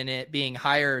inflation and it being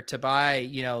higher to buy,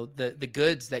 the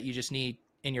goods that you just need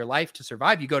in your life to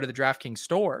survive, you go to the DraftKings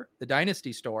store, the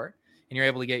Dynasty store, and you're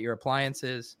able to get your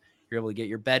appliances, you're able to get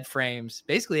your bed frames,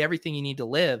 basically everything you need to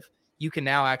live, you can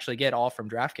now actually get all from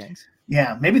DraftKings.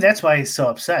 Yeah, maybe that's why he's so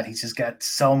upset. He's just got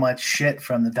so much shit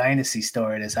from the Dynasty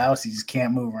store at his house. He just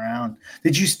can't move around.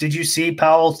 Did you see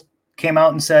Powell came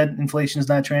out and said inflation is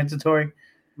not transitory?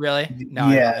 Really? No,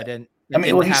 yeah. I didn't.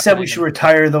 He said we should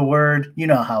retire the word. You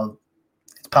know how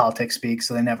politics speak,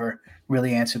 so they never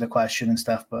really answer the question and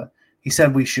stuff. But he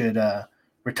said we should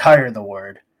retire the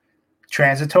word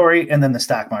transitory, and then the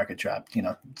stock market dropped,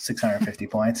 650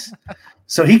 points.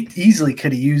 So he easily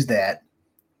could have used that.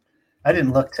 I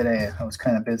didn't look today. I was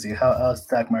kind of busy. How's the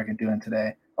stock market doing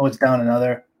today? Oh, it's down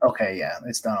another. Okay, yeah,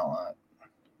 it's down a lot.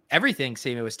 Everything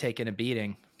seemed it was taking a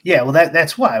beating. Yeah, well,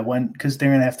 that's why because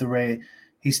they're gonna have to raise.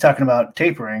 He's talking about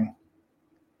tapering.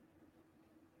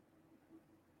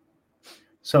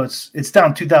 So it's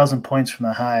down 2,000 points from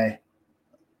the high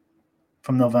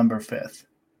from November 5th.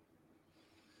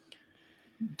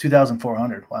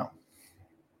 2,400. Wow.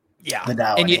 Yeah. The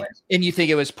Dow, and you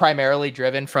think it was primarily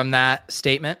driven from that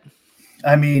statement?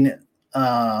 I mean,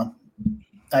 I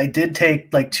did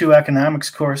take like 2 economics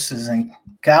courses in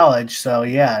college. So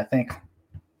yeah, I think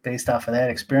based off of that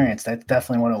experience, that's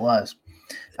definitely what it was.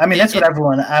 I mean, that's what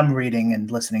everyone I'm reading and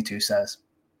listening to says.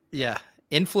 Yeah.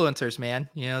 Influencers, man.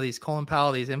 These Colin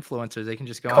Powell, these influencers, they can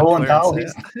just go Colin on Powell,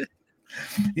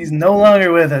 he's no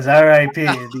longer with us. R.I.P.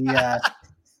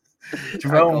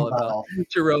 Jerome Powell.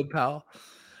 Jerome Powell.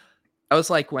 I was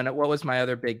like, what was my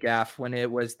other big gaffe when it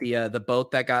was the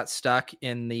boat that got stuck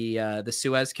in the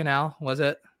Suez Canal? Was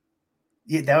it?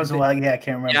 Yeah, that was a while. Yeah, I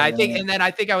can't remember. Yeah,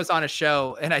 I think I was on a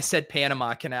show and I said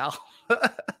Panama Canal.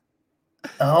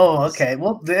 Oh, okay.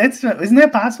 Well, isn't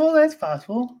that possible? That's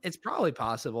possible. It's probably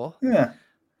possible. Yeah.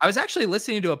 I was actually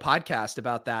listening to a podcast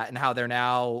about that and how they're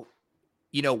now,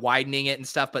 widening it and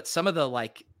stuff. But some of the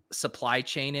like supply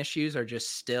chain issues are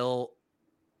just still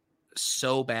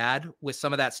so bad with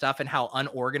some of that stuff and how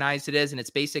unorganized it is. And it's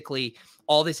basically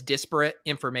all this disparate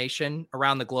information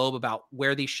around the globe about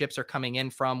where these ships are coming in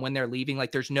from, when they're leaving.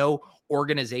 Like there's no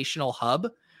organizational hub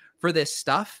for this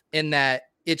stuff, in that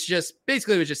it's just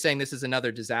basically was just saying this is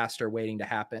another disaster waiting to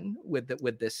happen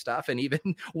with this stuff. And even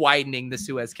widening the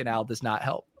Suez Canal does not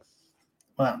help.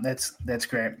 Well, that's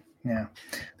great. Yeah.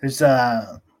 There's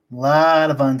a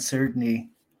lot of uncertainty.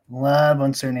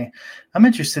 I'm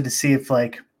interested to see if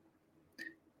like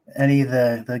any of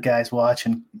the guys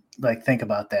watching like think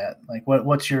about that. Like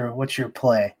what's your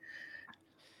play?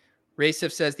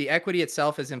 Racif says the equity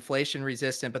itself is inflation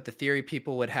resistant, but the theory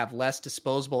people would have less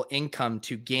disposable income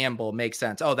to gamble makes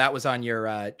sense. Oh, that was on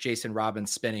your Jason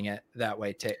Robbins spinning it that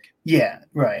way take. Yeah,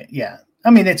 right. Yeah. I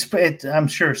mean, I'm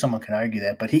sure someone can argue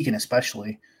that, but he can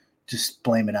especially just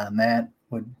blame it on that.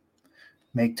 Would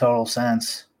make total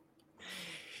sense.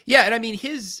 Yeah, and I mean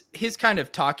his kind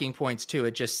of talking points too,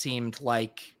 it just seemed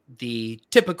like the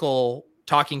typical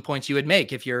talking points you would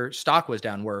make if your stock was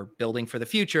down. We're building for the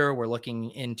future. We're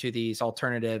looking into these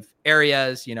alternative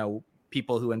areas. You know,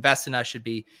 people who invest in us should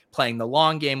be playing the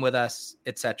long game with us,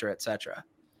 et cetera, et cetera.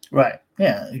 Right.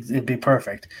 Yeah, it'd be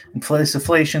perfect.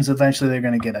 Inflation's eventually they're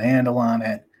going to get a handle on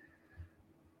it.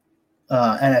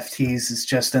 NFTs is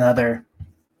just another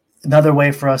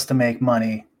way for us to make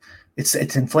money. It's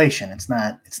inflation. It's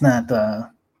not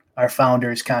our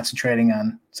founders concentrating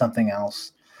on something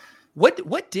else.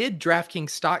 What did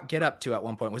DraftKings stock get up to at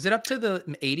one point? Was it up to the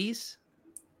 80s?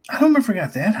 I don't remember it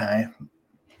got that high.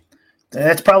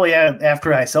 That's probably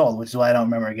after I sold, which is why I don't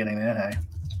remember getting that high.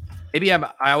 Maybe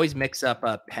I always mix up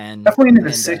a pen. Definitely into the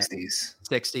 60s.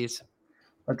 60s.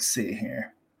 Let's see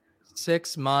here.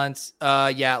 6 months.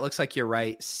 Yeah, it looks like you're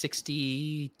right.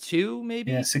 62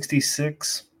 maybe? Yeah,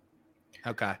 66.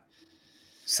 Okay.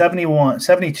 71,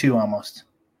 72 almost.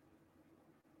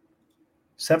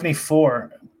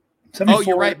 74. Oh,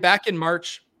 you're right. Back in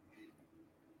March.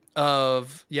 Yeah,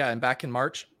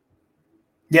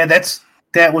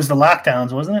 that was the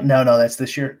lockdowns, wasn't it? No, that's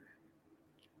this year.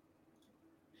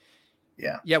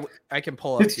 Yeah. Yeah, I can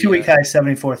pull up. 52-week high,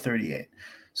 74.38.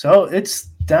 So it's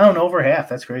down over half.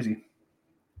 That's crazy.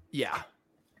 Yeah.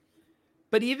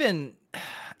 But even,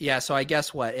 yeah, so I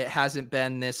guess it hasn't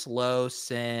been this low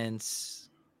since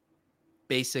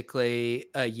basically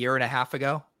a year and a half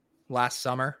ago. Last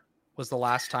summer was the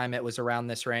last time it was around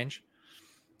this range.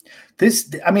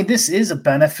 This is a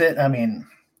benefit. I mean,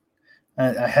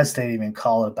 I hesitate to even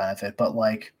call it a benefit, but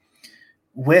like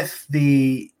with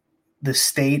the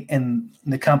state and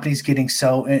the companies getting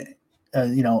so,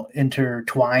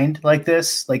 intertwined like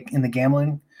this, like in the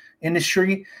gambling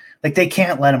industry, like they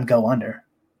can't let them go under.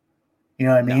 You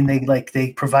know what I mean? No.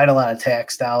 They provide a lot of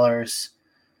tax dollars.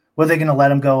 What are they going to let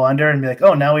them go under and be like,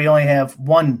 oh, now we only have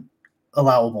one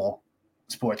allowable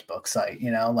sportsbook site,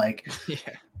 yeah.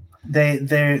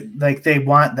 They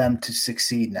want them to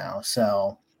succeed now.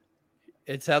 So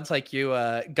it sounds like you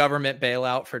government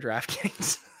bailout for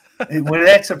DraftKings. Would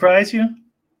that surprise you?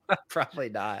 Probably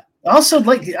not. Also,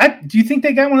 do you think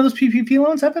they got one of those PPP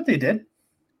loans? I bet they did.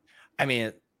 I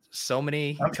mean, so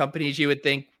many companies you would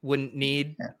think wouldn't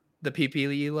need the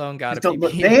PPP loan got a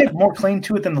PPP. They had more claim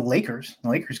to it than the Lakers. The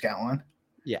Lakers got one.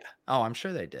 Yeah. Oh, I'm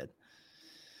sure they did.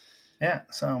 Yeah.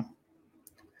 So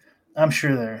I'm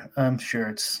sure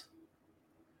it's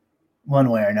one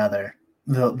way or another.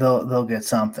 They'll get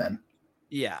something.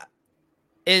 Yeah.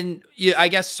 And I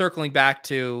guess circling back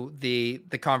to the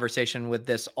conversation with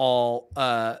this all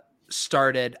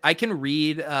started, I can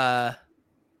read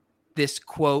this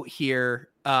quote here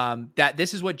that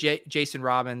this is what Jason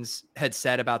Robbins had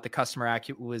said about the customer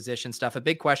acquisition stuff. A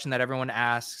big question that everyone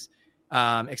asks,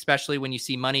 especially when you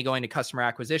see money going to customer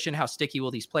acquisition, how sticky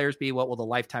will these players be? What will the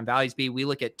lifetime values be? We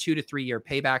look at 2 to 3 year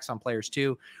paybacks on players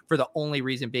too, for the only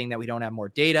reason being that we don't have more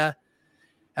data,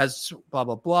 as blah,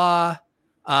 blah, blah.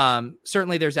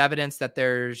 Certainly there's evidence that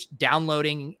there's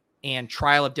downloading and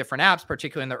trial of different apps,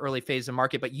 particularly in the early phase of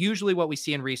market. But usually what we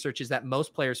see in research is that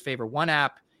most players favor one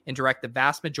app and direct the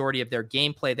vast majority of their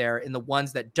gameplay there. And the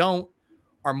ones that don't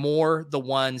are more the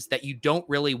ones that you don't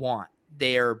really want.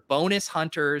 They're bonus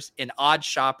hunters and odd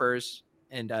shoppers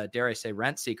and dare I say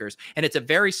rent seekers. And it's a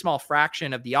very small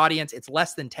fraction of the audience. It's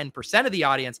less than 10% of the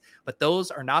audience, but those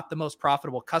are not the most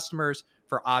profitable customers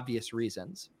for obvious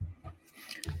reasons.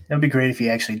 That would be great if you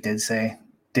actually did say,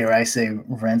 dare I say,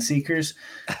 rent seekers.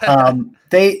 Do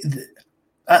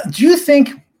you think,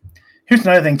 here's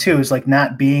another thing too, is like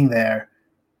not being there.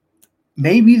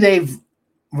 Maybe they've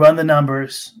run the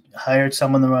numbers, hired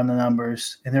someone to run the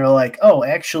numbers, and they're like, oh,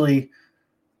 actually,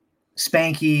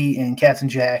 Spanky and Captain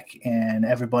Jack and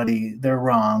everybody, they're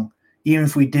wrong. Even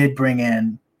if we did bring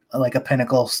in like a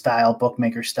Pinnacle style,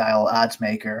 bookmaker style odds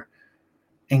maker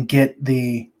and get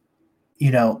the,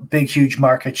 big, huge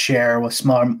market share with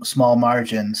small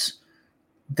margins,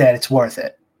 that it's worth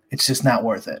it. It's just not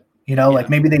worth it. Like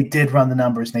maybe they did run the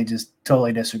numbers and they just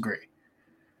totally disagree.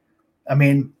 I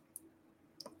mean,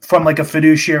 from like a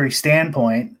fiduciary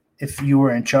standpoint, if you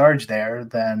were in charge there,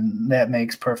 then that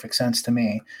makes perfect sense to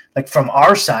me. Like from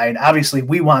our side, obviously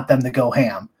we want them to go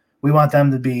ham. We want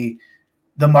them to be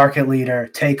the market leader,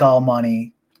 take all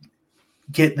money,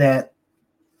 get that,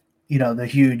 the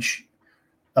huge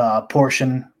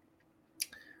portion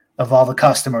of all the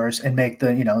customers and make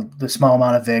the small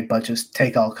amount of VIG, but just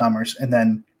take all comers. And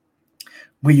then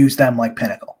we use them like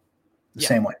Pinnacle the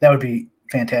same way. That would be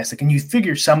fantastic. And you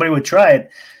figure somebody would try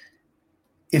it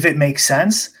if it makes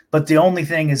sense. But the only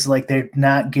thing is like they're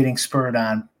not getting spurred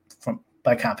on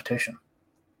by competition.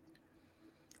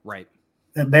 Right.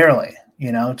 Barely,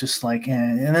 just like,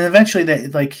 and then eventually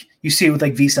that, like you see it with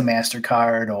like Visa,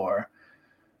 MasterCard, or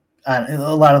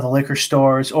a lot of the liquor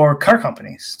stores or car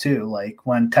companies too. Like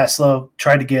when Tesla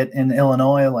tried to get in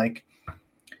Illinois, like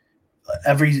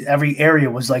every area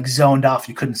was like zoned off.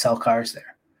 You couldn't sell cars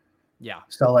there. Yeah.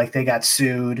 So like they got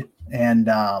sued and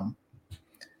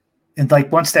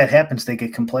like once that happens, they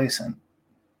get complacent.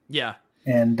 Yeah.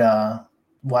 And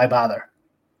why bother?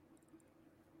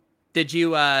 Did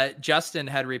you, Justin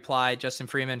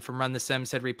Freeman from Run the Sims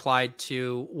had replied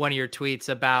to one of your tweets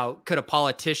about could a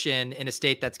politician in a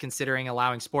state that's considering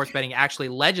allowing sports betting actually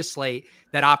legislate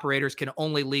that operators can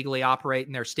only legally operate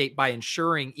in their state by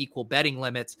ensuring equal betting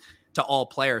limits to all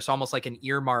players? Almost like an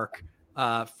earmark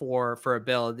for a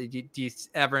bill. Do you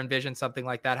ever envision something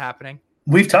like that happening?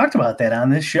 We've talked about that on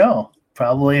this show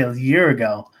probably a year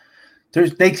ago.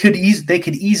 They could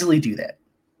easily do that.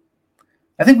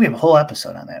 I think we have a whole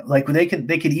episode on that. Like they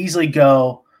could easily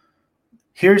go,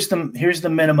 here's the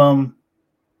minimum.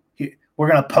 We're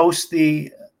going to post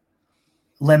the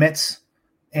limits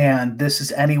and this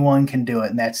is anyone can do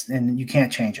it. And you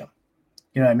can't change them.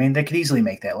 You know what I mean? They could easily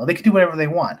make that. Well, they could do whatever they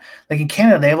want. Like in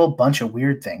Canada, they have a bunch of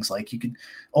weird things. Like you could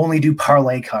only do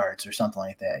parlay cards or something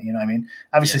like that. You know what I mean?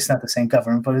 Obviously it's not the same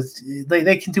government, but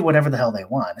they can do whatever the hell they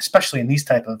want, especially in these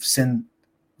type of sin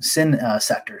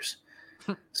sectors.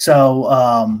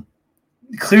 So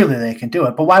clearly they can do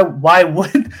it, but why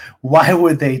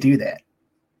would they do that?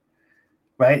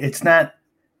 Right? It's not.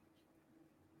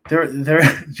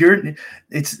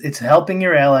 It's helping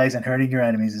your allies and hurting your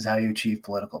enemies is how you achieve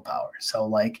political power. So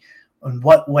like, in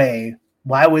what way?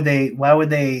 Why would they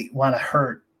want to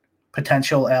hurt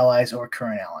potential allies or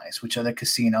current allies, which are the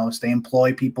casinos? They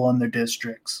employ people in their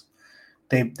districts.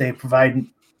 They provide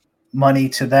money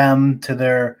to them, to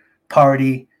their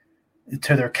party,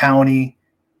 to their county,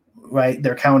 right?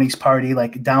 Their county's party,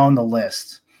 like down the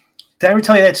list. Did I ever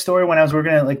tell you that story when I was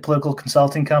working at like political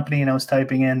consulting company and I was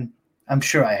typing in? I'm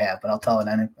sure I have, but I'll tell it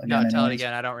again. No, tell it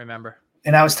again. I don't remember.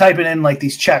 And I was typing in like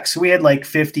these checks. So we had like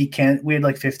 50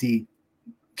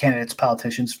 candidates,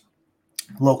 politicians,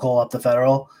 local up to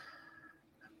federal,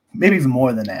 maybe even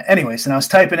more than that. Anyways, and I was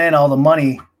typing in all the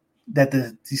money that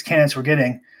these candidates were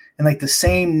getting. And like the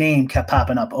same name kept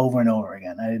popping up over and over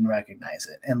again. I didn't recognize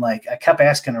it. And like I kept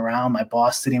asking around. My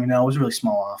boss didn't even know. It was a really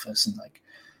small office. And like,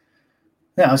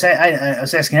 yeah, I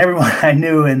was asking everyone I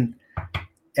knew in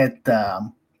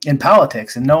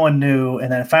politics, and no one knew.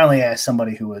 And then I finally asked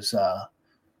somebody who was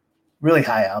really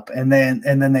high up. And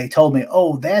then they told me,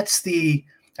 oh, that's I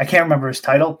can't remember his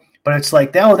title, but it's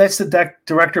like, oh, that's the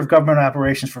director of government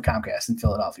operations for Comcast in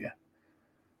Philadelphia.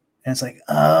 And it's like,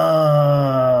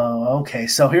 oh, okay.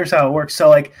 So here's how it works.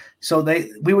 So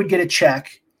we would get a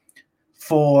check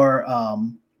for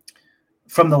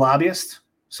from the lobbyist.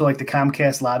 So like the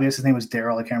Comcast lobbyist, his name was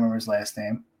Daryl. I can't remember his last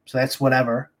name. So that's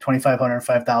whatever, $2,500,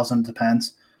 $5,000,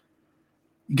 depends.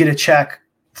 You get a check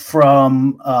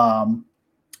from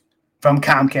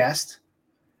Comcast.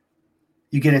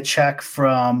 You get a check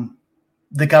from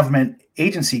the government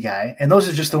agency guy, and those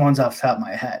are just the ones off the top of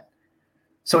my head.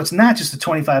 So it's not just a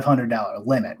 $2,500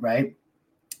 limit, right?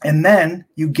 And then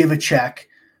you give a check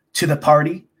to the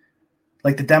party,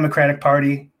 like the Democratic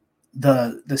Party,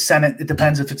 the Senate. It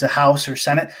depends if it's a House or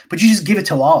Senate, but you just give it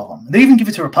to all of them. They even give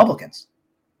it to Republicans,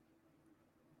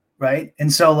 right?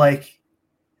 And so like,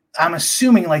 I'm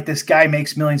assuming like this guy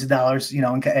makes millions of dollars,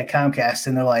 at Comcast,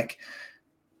 and they're like,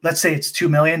 let's say it's $2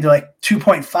 million, they're like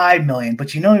 $2.5 million,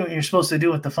 but you know what you're supposed to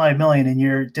do with the $5 million, and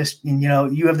you're just,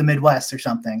 you have the Midwest or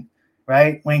something.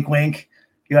 Right? Wink, wink.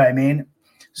 You know what I mean?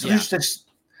 So there's just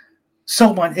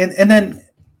so much. And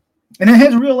it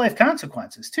has real life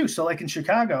consequences too. So like in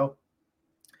Chicago,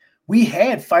 we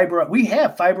have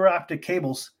fiber optic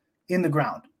cables in the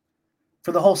ground.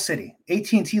 for the whole city.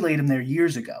 AT&T laid them there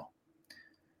years ago.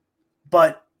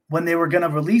 But when they were going to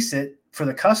release it for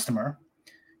the customer,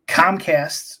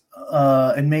 Comcast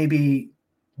and maybe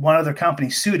one other company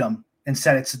sued them and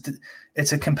said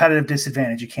it's a competitive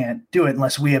disadvantage. You can't do it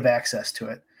unless we have access to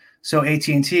it. So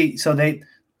AT&T, so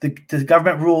the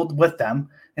government ruled with them,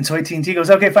 and so AT&T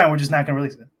goes, okay, fine, we're just not going to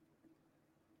release it.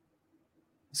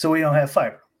 So we don't have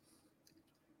fiber.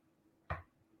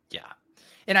 Yeah,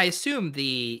 and I assume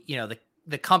the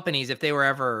companies, if they were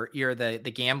ever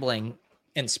the gambling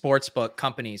and sportsbook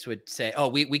companies would say, oh,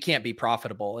 we can't be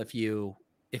profitable if you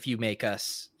make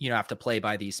us, have to play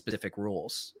by these specific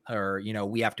rules, or,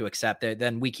 we have to accept it,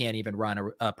 then we can't even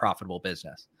run a profitable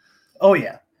business. Oh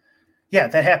yeah. Yeah.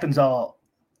 That happens all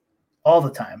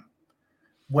the time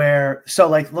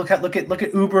look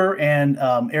at Uber and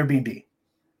Airbnb.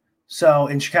 So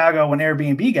in Chicago, when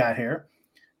Airbnb got here,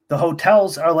 the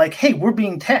hotels are like, hey, we're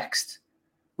being taxed.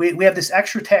 We have this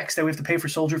extra tax that we have to pay for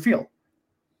Soldier Field,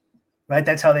 right?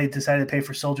 That's how they decided to pay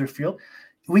for Soldier Field.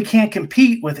 We can't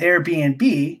compete with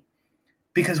Airbnb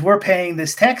because we're paying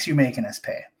this tax you're making us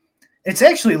pay. It's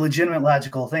actually a legitimate,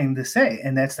 logical thing to say,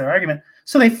 and that's their argument.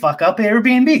 So they fuck up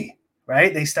Airbnb,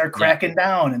 right? They start cracking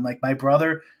down, and like my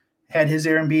brother had his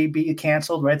Airbnb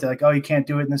canceled, right? They're like, oh, you can't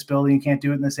do it in this building, you can't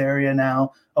do it in this area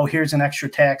now. Oh, here's an extra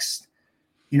tax,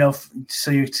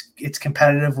 so it's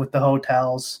competitive with the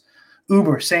hotels.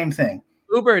 Uber, same thing.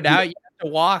 Uber, now you have to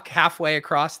walk halfway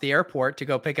across the airport to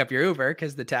go pick up your Uber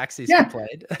because the taxis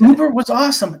complained. Uber was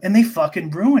awesome, and they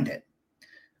fucking ruined it.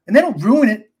 And they don't ruin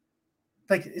it.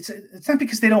 Like, it's not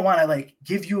because they don't want to like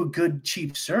give you a good,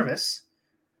 cheap service.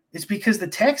 It's because the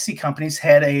taxi companies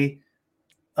had a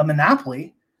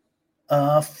monopoly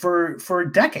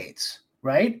for decades,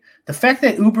 right? The fact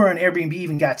that Uber and Airbnb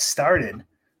even got started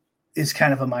is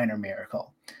kind of a minor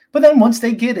miracle. But then once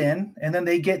they get in, and then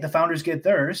the founders get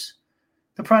theirs,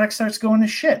 the product starts going to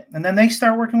shit. And then they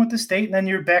start working with the state, and then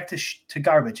you're back to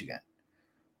garbage again,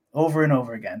 over and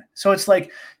over again. So it's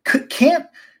like, can't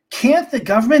the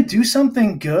government do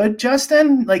something good,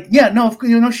 Justin? Like, yeah,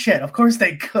 no shit. Of course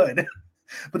they could,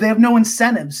 but they have no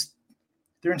incentives.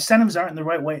 Their incentives aren't in the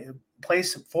right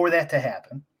place for that to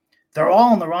happen. They're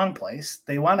all in the wrong place.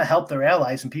 They want to help their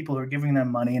allies and people who are giving them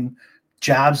money and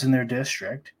jobs in their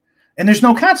district. And there's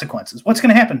no consequences. What's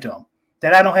going to happen to them?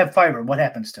 That I don't have fiber. What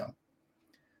happens to them?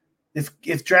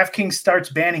 If DraftKings starts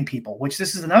banning people, which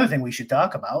this is another thing we should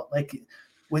talk about, like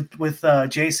with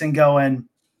Jason going,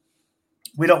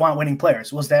 we don't want winning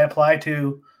players. Does that apply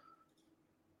to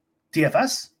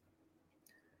DFS?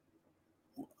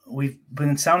 We've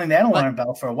been sounding that alarm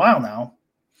bell for a while now.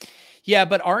 Yeah,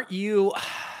 but aren't you?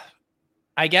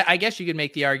 I guess you could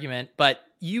make the argument, but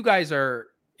you guys are,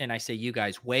 and I say you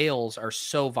guys, whales are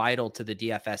so vital to the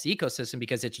DFS ecosystem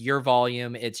because it's your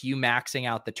volume, it's you maxing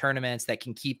out the tournaments that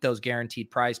can keep those guaranteed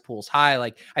prize pools high.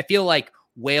 Like, I feel like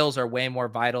whales are way more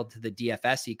vital to the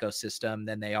DFS ecosystem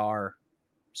than they are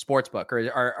sportsbook,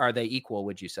 or are they equal,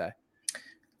 would you say?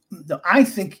 No, I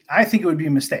think it would be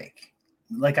a mistake.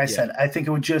 Like I said, I think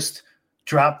it would just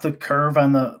drop the curve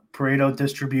on the Pareto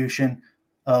distribution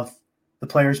of the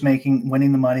players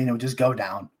winning the money, and it would just go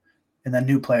down. And then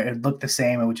new player, it would look the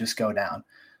same, it would just go down.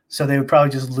 So they would probably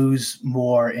just lose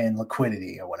more in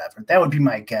liquidity or whatever. That would be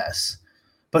my guess.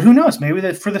 But who knows? Maybe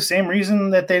that for the same reason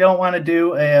that they don't want to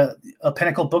do a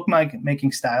Pinnacle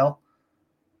bookmaking style,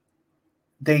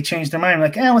 they changed their mind.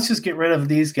 Like, let's just get rid of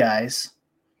these guys.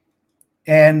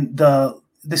 And the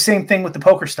same thing with the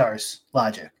Poker Stars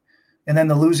logic. And then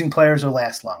the losing players will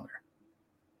last longer.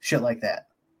 Shit like that.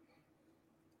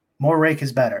 More rake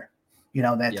is better.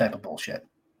 Type of bullshit.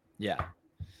 Yeah.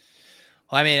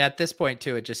 Well, I mean, at this point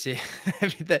too, it just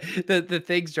the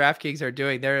things DraftKings are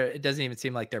doing there, it doesn't even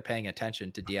seem like they're paying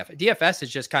attention to DFS. DFS is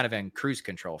just kind of in cruise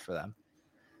control for them.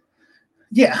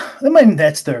 Yeah. I mean,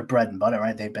 that's their bread and butter,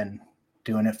 right? They've been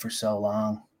doing it for so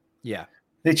long. Yeah.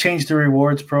 They changed the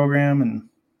rewards program, and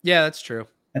yeah, that's true.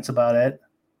 That's about it.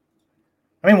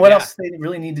 I mean, what else do they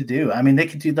really need to do? I mean, they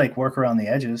could do like work around the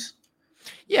edges.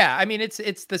 Yeah, I mean, it's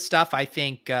the stuff I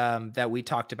think that we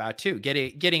talked about too.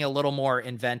 Getting a little more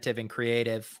inventive and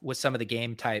creative with some of the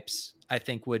game types, I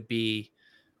think would be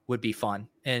fun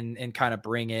and kind of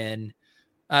bring in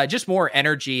just more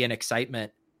energy and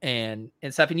excitement and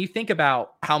stuff. And you think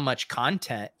about how much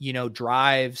content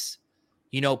drives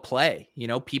play.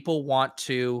 People want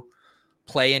to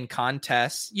play in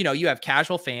contests. You have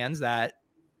casual fans that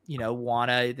want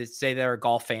to say they're a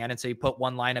golf fan. And so you put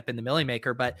one lineup in the Millie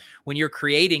Maker. But when you're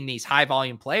creating these high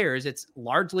volume players, it's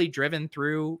largely driven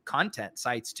through content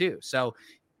sites too. So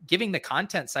giving the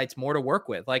content sites more to work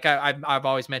with. Like I've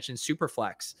always mentioned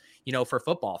Superflex, for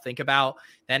football. Think about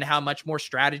then how much more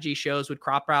strategy shows would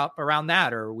crop out around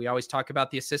that. Or we always talk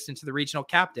about the assistant to the regional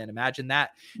captain. Imagine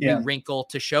that new wrinkle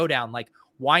to Showdown. Like,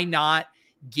 why not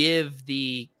give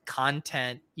the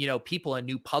content, people a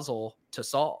new puzzle to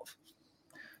solve?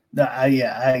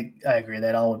 I agree.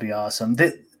 That all would be awesome.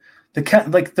 The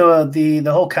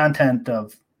whole content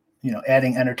of,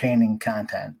 adding entertaining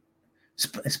content.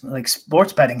 Like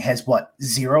sports betting has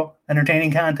zero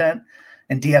entertaining content,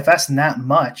 and DFS not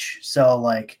much. So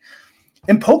like,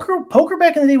 and poker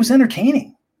back in the day was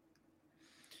entertaining.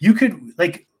 You could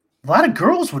a lot of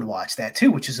girls would watch that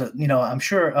too, which is I'm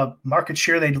sure a market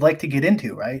share they'd like to get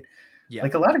into, right? Yeah.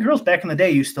 Like a lot of girls back in the day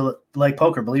used to like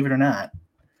poker, believe it or not.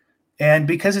 And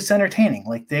because it's entertaining,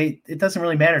 it doesn't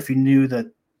really matter if you knew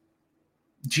the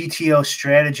GTO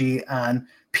strategy on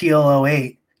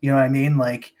PL08, you know what I mean?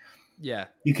 Like, yeah,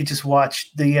 you could just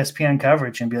watch the ESPN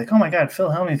coverage and be like, oh my God, Phil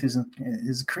Hellmuth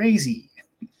is crazy.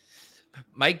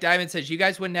 Mike Diamond says, you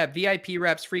guys wouldn't have VIP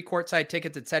reps, free courtside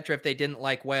tickets, etc. if they didn't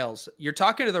like Wales. You're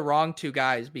talking to the wrong two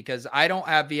guys, because I don't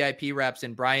have VIP reps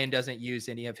and Brian doesn't use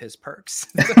any of his perks.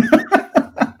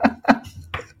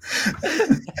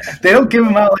 They don't give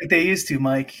them out like they used to,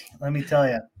 Mike. Let me tell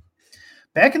you.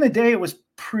 Back in the day, it was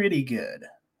pretty good.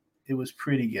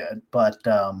 But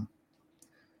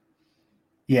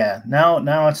yeah,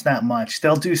 now it's not much.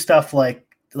 They'll do stuff like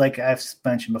I've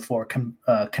mentioned before,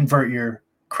 convert your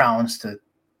crowns to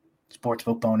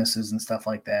sportsbook bonuses and stuff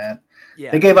like that.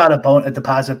 Yeah, they gave out a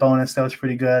deposit bonus that was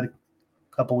pretty good a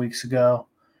couple weeks ago.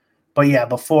 But yeah,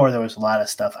 before there was a lot of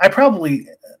stuff. I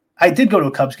did go to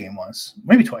a Cubs game once,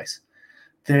 maybe twice.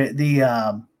 But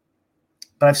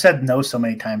I've said no so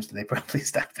many times that they probably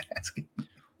stopped asking.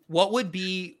 What would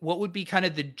be kind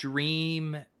of the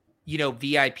dream,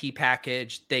 VIP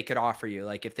package they could offer you?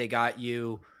 Like if they got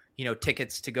you,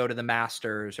 tickets to go to the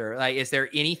Masters, or like, is there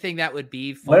anything that would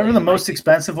be whatever the most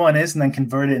expensive one is, and then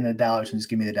convert it into dollars and just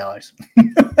give me the dollars?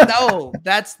 No,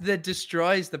 that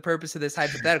destroys the purpose of this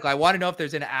hypothetical. I want to know if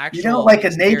there's an actual, like a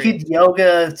naked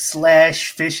yoga /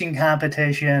 fishing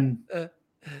competition,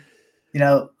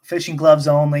 fishing gloves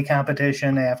only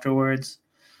competition afterwards.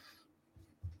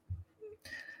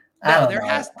 No,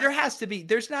 there has to be.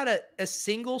 There's not a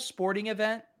single sporting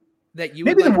event that you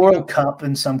maybe would the World Cup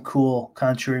in some cool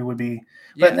country would be.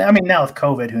 But yeah. I mean, now with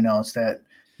COVID, who knows that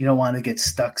you don't want to get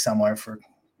stuck somewhere for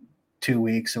 2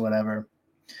 weeks or whatever.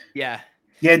 Yeah.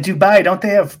 Yeah, Dubai, don't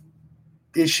they have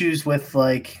issues with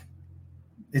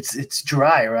it's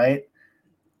dry, right?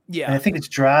 Yeah. And I think it's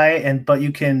dry, but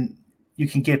you can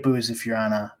get booze if you're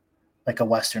on a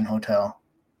Western hotel.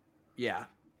 Yeah.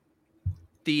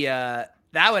 That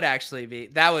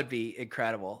would be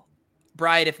incredible.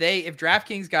 Brian, if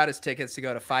DraftKings got us tickets to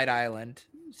go to Fight Island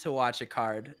to watch a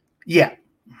card, yeah,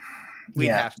 we'd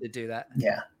have to do that.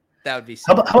 Yeah, that would be.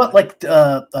 So how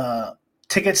about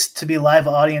tickets to be live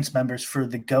audience members for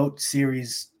the GOAT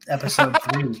series episode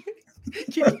 3?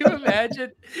 Can you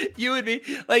imagine? You would be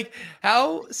like,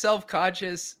 how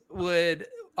self-conscious would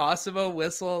Osimo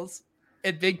Whistles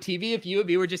and Big TV if you and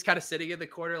me were just kind of sitting in the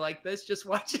corner like this, just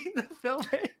watching the film?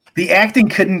 The acting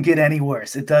couldn't get any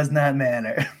worse. It does not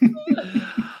matter.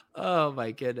 Oh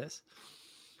my goodness.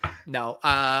 No,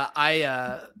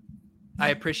 I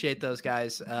appreciate those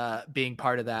guys being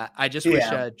part of that. I just wish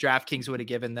DraftKings would have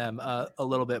given them a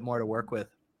little bit more to work with.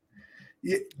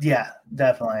 Yeah,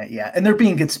 definitely. Yeah. And they're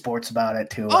being good sports about it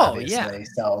too, obviously. Yeah.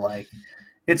 So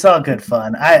it's all good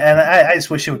fun. I just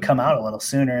wish it would come out a little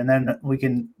sooner, and then we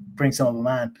can bring some of them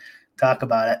on, talk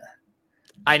about it.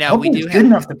 I know we do good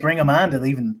enough to bring them on to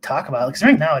even talk about it. Because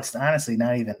right now it's honestly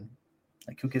not even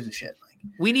who gives a shit.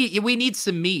 We need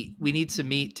some meat. We need some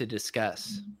meat to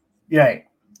discuss. Right.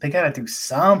 They got to do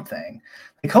something.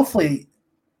 Hopefully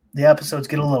the episodes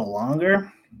get a little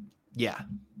longer. Yeah.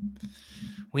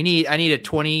 I need a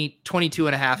 22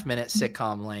 and a half minute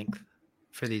sitcom length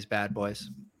for these bad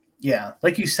boys. Yeah.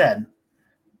 Like you said,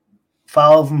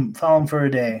 follow them for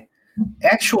a day.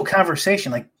 Actual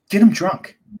conversation, get them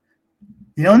drunk.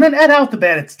 And then add out the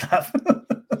bad stuff.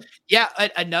 Yeah,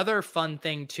 another fun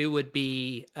thing too would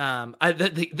be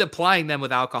the plying them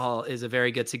with alcohol is a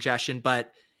very good suggestion,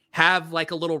 but have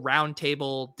a little round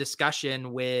table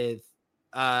discussion with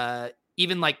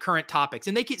even current topics,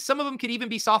 and some of them could even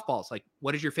be softballs.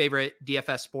 What is your favorite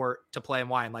DFS sport to play and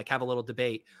why? And have a little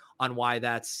debate on why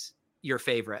that's your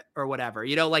favorite or whatever.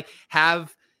 I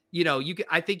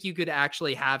think you could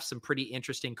actually have some pretty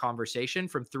interesting conversation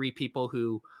from 3 people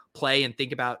who play and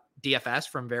think about DFS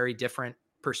from very different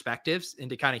perspectives, and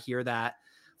to kind of hear that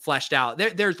fleshed out.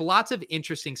 There's lots of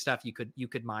interesting stuff you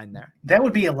could mine there. That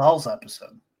would be a Lulz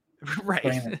episode.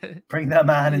 Right. Bring them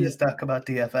on and just talk about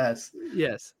DFS.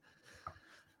 Yes.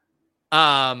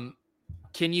 Can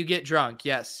you get drunk?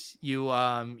 Yes. You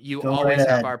always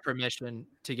have our permission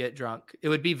to get drunk. It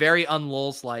would be very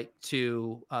un-Lulz like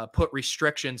to put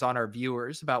restrictions on our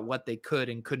viewers about what they could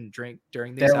and couldn't drink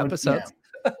during these episodes.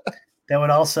 Yeah. That would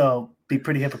also be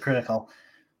pretty hypocritical.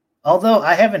 Although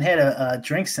I haven't had a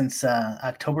drink since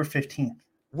October 15th.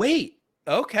 Wait,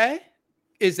 okay.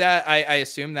 Is that, I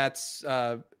assume that's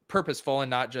purposeful and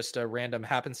not just a random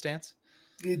happenstance?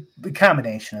 The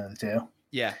combination of the two.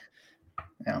 Yeah.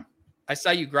 Yeah. I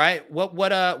saw you grind.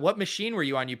 What machine were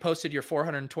you on? You posted your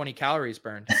 420 calories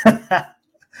burned. That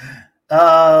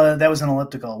was an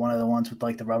elliptical, one of the ones with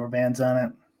like the rubber bands on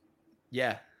it.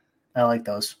 Yeah. I like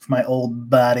those for my old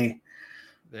body.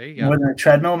 There you go. More than a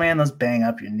treadmill, man, those bang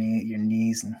up your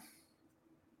knees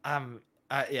and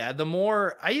yeah, the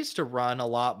more I used to run a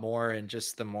lot more, and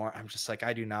just the more I'm just like,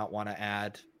 I do not want to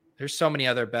add. There's so many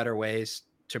other better ways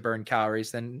to burn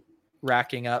calories than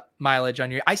racking up mileage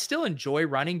on your. I still enjoy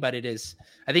running, but I think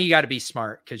you got to be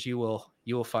smart because you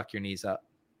will fuck your knees up.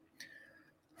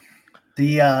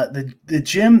 The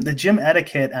gym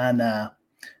etiquette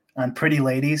on Pretty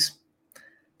Ladies.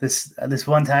 This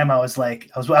one time I was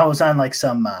on like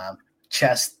some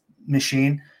chest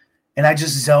machine, and I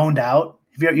just zoned out.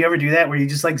 Have you ever do that where you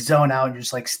just like zone out and you're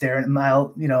just like staring at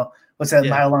mile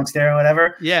long stare or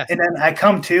whatever? Yeah. And then I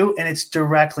come to and it's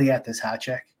directly at this hot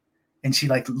chick, and she's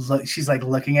like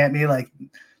looking at me like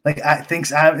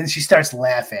and she starts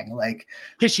laughing like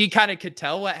because she kind of could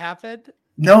tell what happened.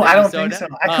 No, I don't think so.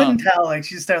 I couldn't tell. Like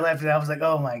she started laughing. I was like,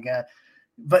 oh my God.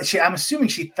 But I'm assuming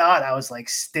she thought I was like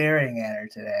staring at her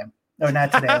today, or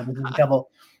not today.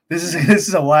 This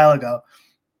is a while ago.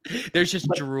 There's just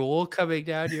drool coming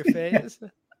down your face.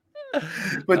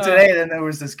 But today, then there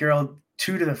was this girl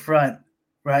two to the front,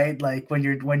 right? Like when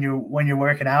you're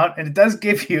working out, and it does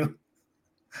give you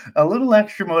a little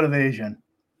extra motivation.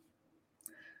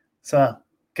 So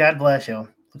God bless you.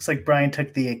 Looks like Brian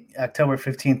took the October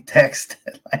 15th text.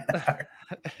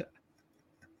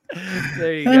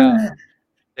 There you go.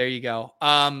 There you go.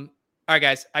 All right,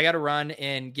 guys, I got to run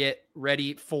and get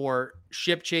ready for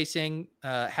ship chasing.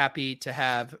 Happy to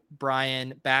have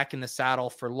Brian back in the saddle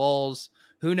for Lulz.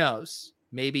 Who knows?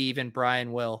 Maybe even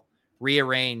Brian will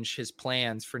rearrange his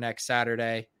plans for next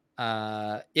Saturday.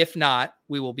 If not,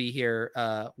 we will be here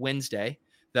Wednesday.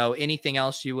 Though, anything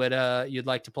else you'd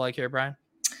like to plug here, Brian?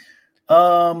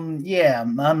 Yeah,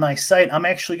 on my site, I'm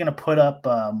actually going to put up.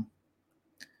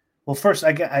 Well, first,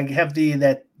 I have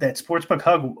that Sportsbook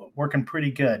Hug working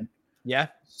pretty good. Yeah.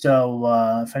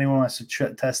 So if anyone wants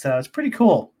to test it out, it's pretty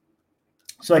cool.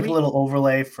 So like a little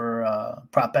overlay for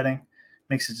prop betting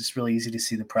makes it just really easy to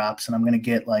see the props. And I'm going to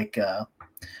get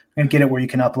it where you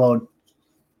can upload.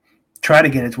 Try to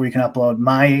get it where you can upload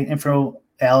my info,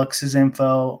 Alex's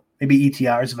info, maybe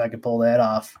ETRs if I could pull that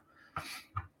off.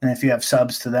 And if you have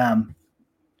subs to them,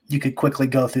 you could quickly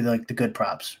go through the good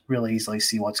props, really easily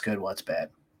see what's good, what's bad.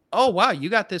 Oh, wow. You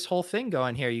got this whole thing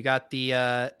going here. You got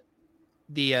the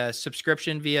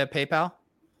subscription via PayPal.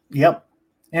 Yep.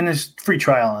 And there's free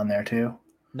trial on there too.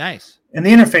 Nice. And the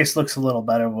interface looks a little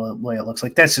better the way it looks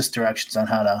like. That's just directions on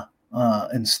how to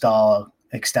install an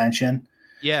extension.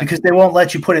 Yeah. Because they won't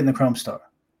let you put it in the Chrome store.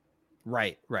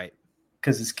 Right.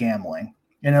 Because it's gambling.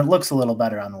 And it looks a little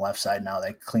better on the left side now.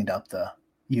 They cleaned up the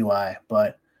UI,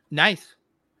 but nice.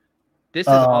 This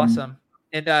is awesome.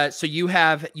 And so you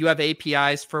have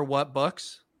APIs for what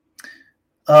books?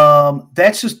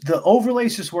 That's just the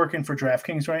overlay's just working for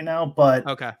DraftKings right now, but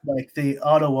okay, like the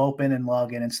auto open and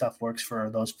login and stuff works for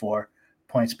those 4: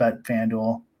 PointsBet,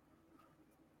 FanDuel.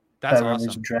 That's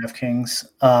awesome. DraftKings.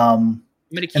 And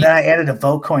then I added a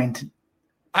Votecoin.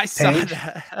 I saw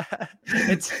that.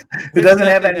 It doesn't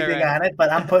have anything on it, but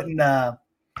I'm putting.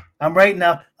 I'm writing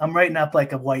up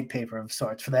like a white paper of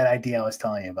sorts for that idea I was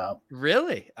telling you about.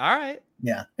 Really? All right.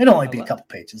 Yeah, it'll only be a couple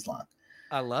pages long.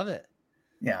 I love it.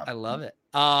 Yeah, I love it.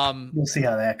 We'll see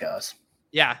how that goes.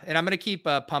 Yeah, and I'm gonna keep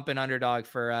pumping Underdog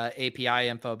for API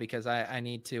info because I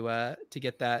need to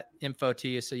get that info to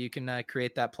you so you can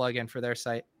create that plugin for their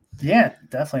site. Yeah,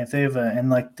 definitely. If they have and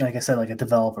like I said, like a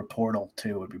developer portal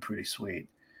too would be pretty sweet.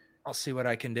 I'll see what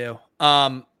I can do.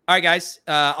 All right, guys,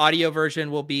 audio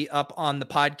version will be up on the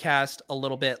podcast a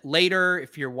little bit later.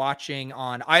 If you're watching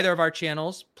on either of our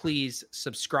channels, please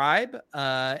subscribe.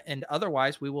 And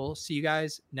otherwise, we will see you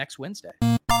guys next Wednesday.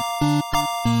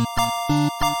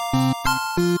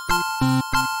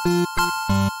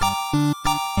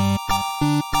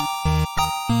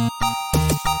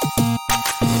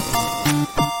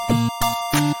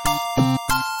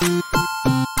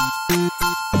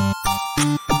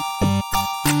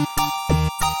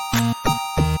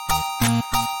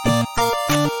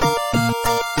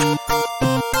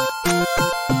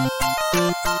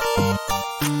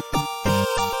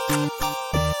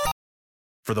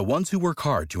 For the ones who work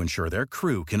hard to ensure their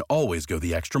crew can always go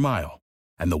the extra mile,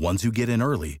 and the ones who get in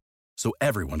early so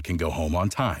everyone can go home on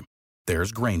time,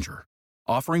 there's Grainger,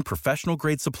 offering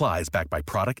professional-grade supplies backed by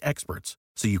product experts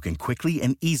so you can quickly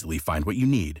and easily find what you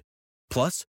need.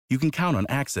 Plus, you can count on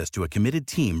access to a committed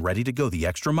team ready to go the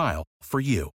extra mile for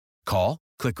you. Call,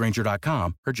 click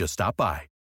Grainger.com, or just stop by.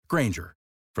 Grainger,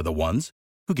 for the ones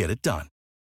who get it done.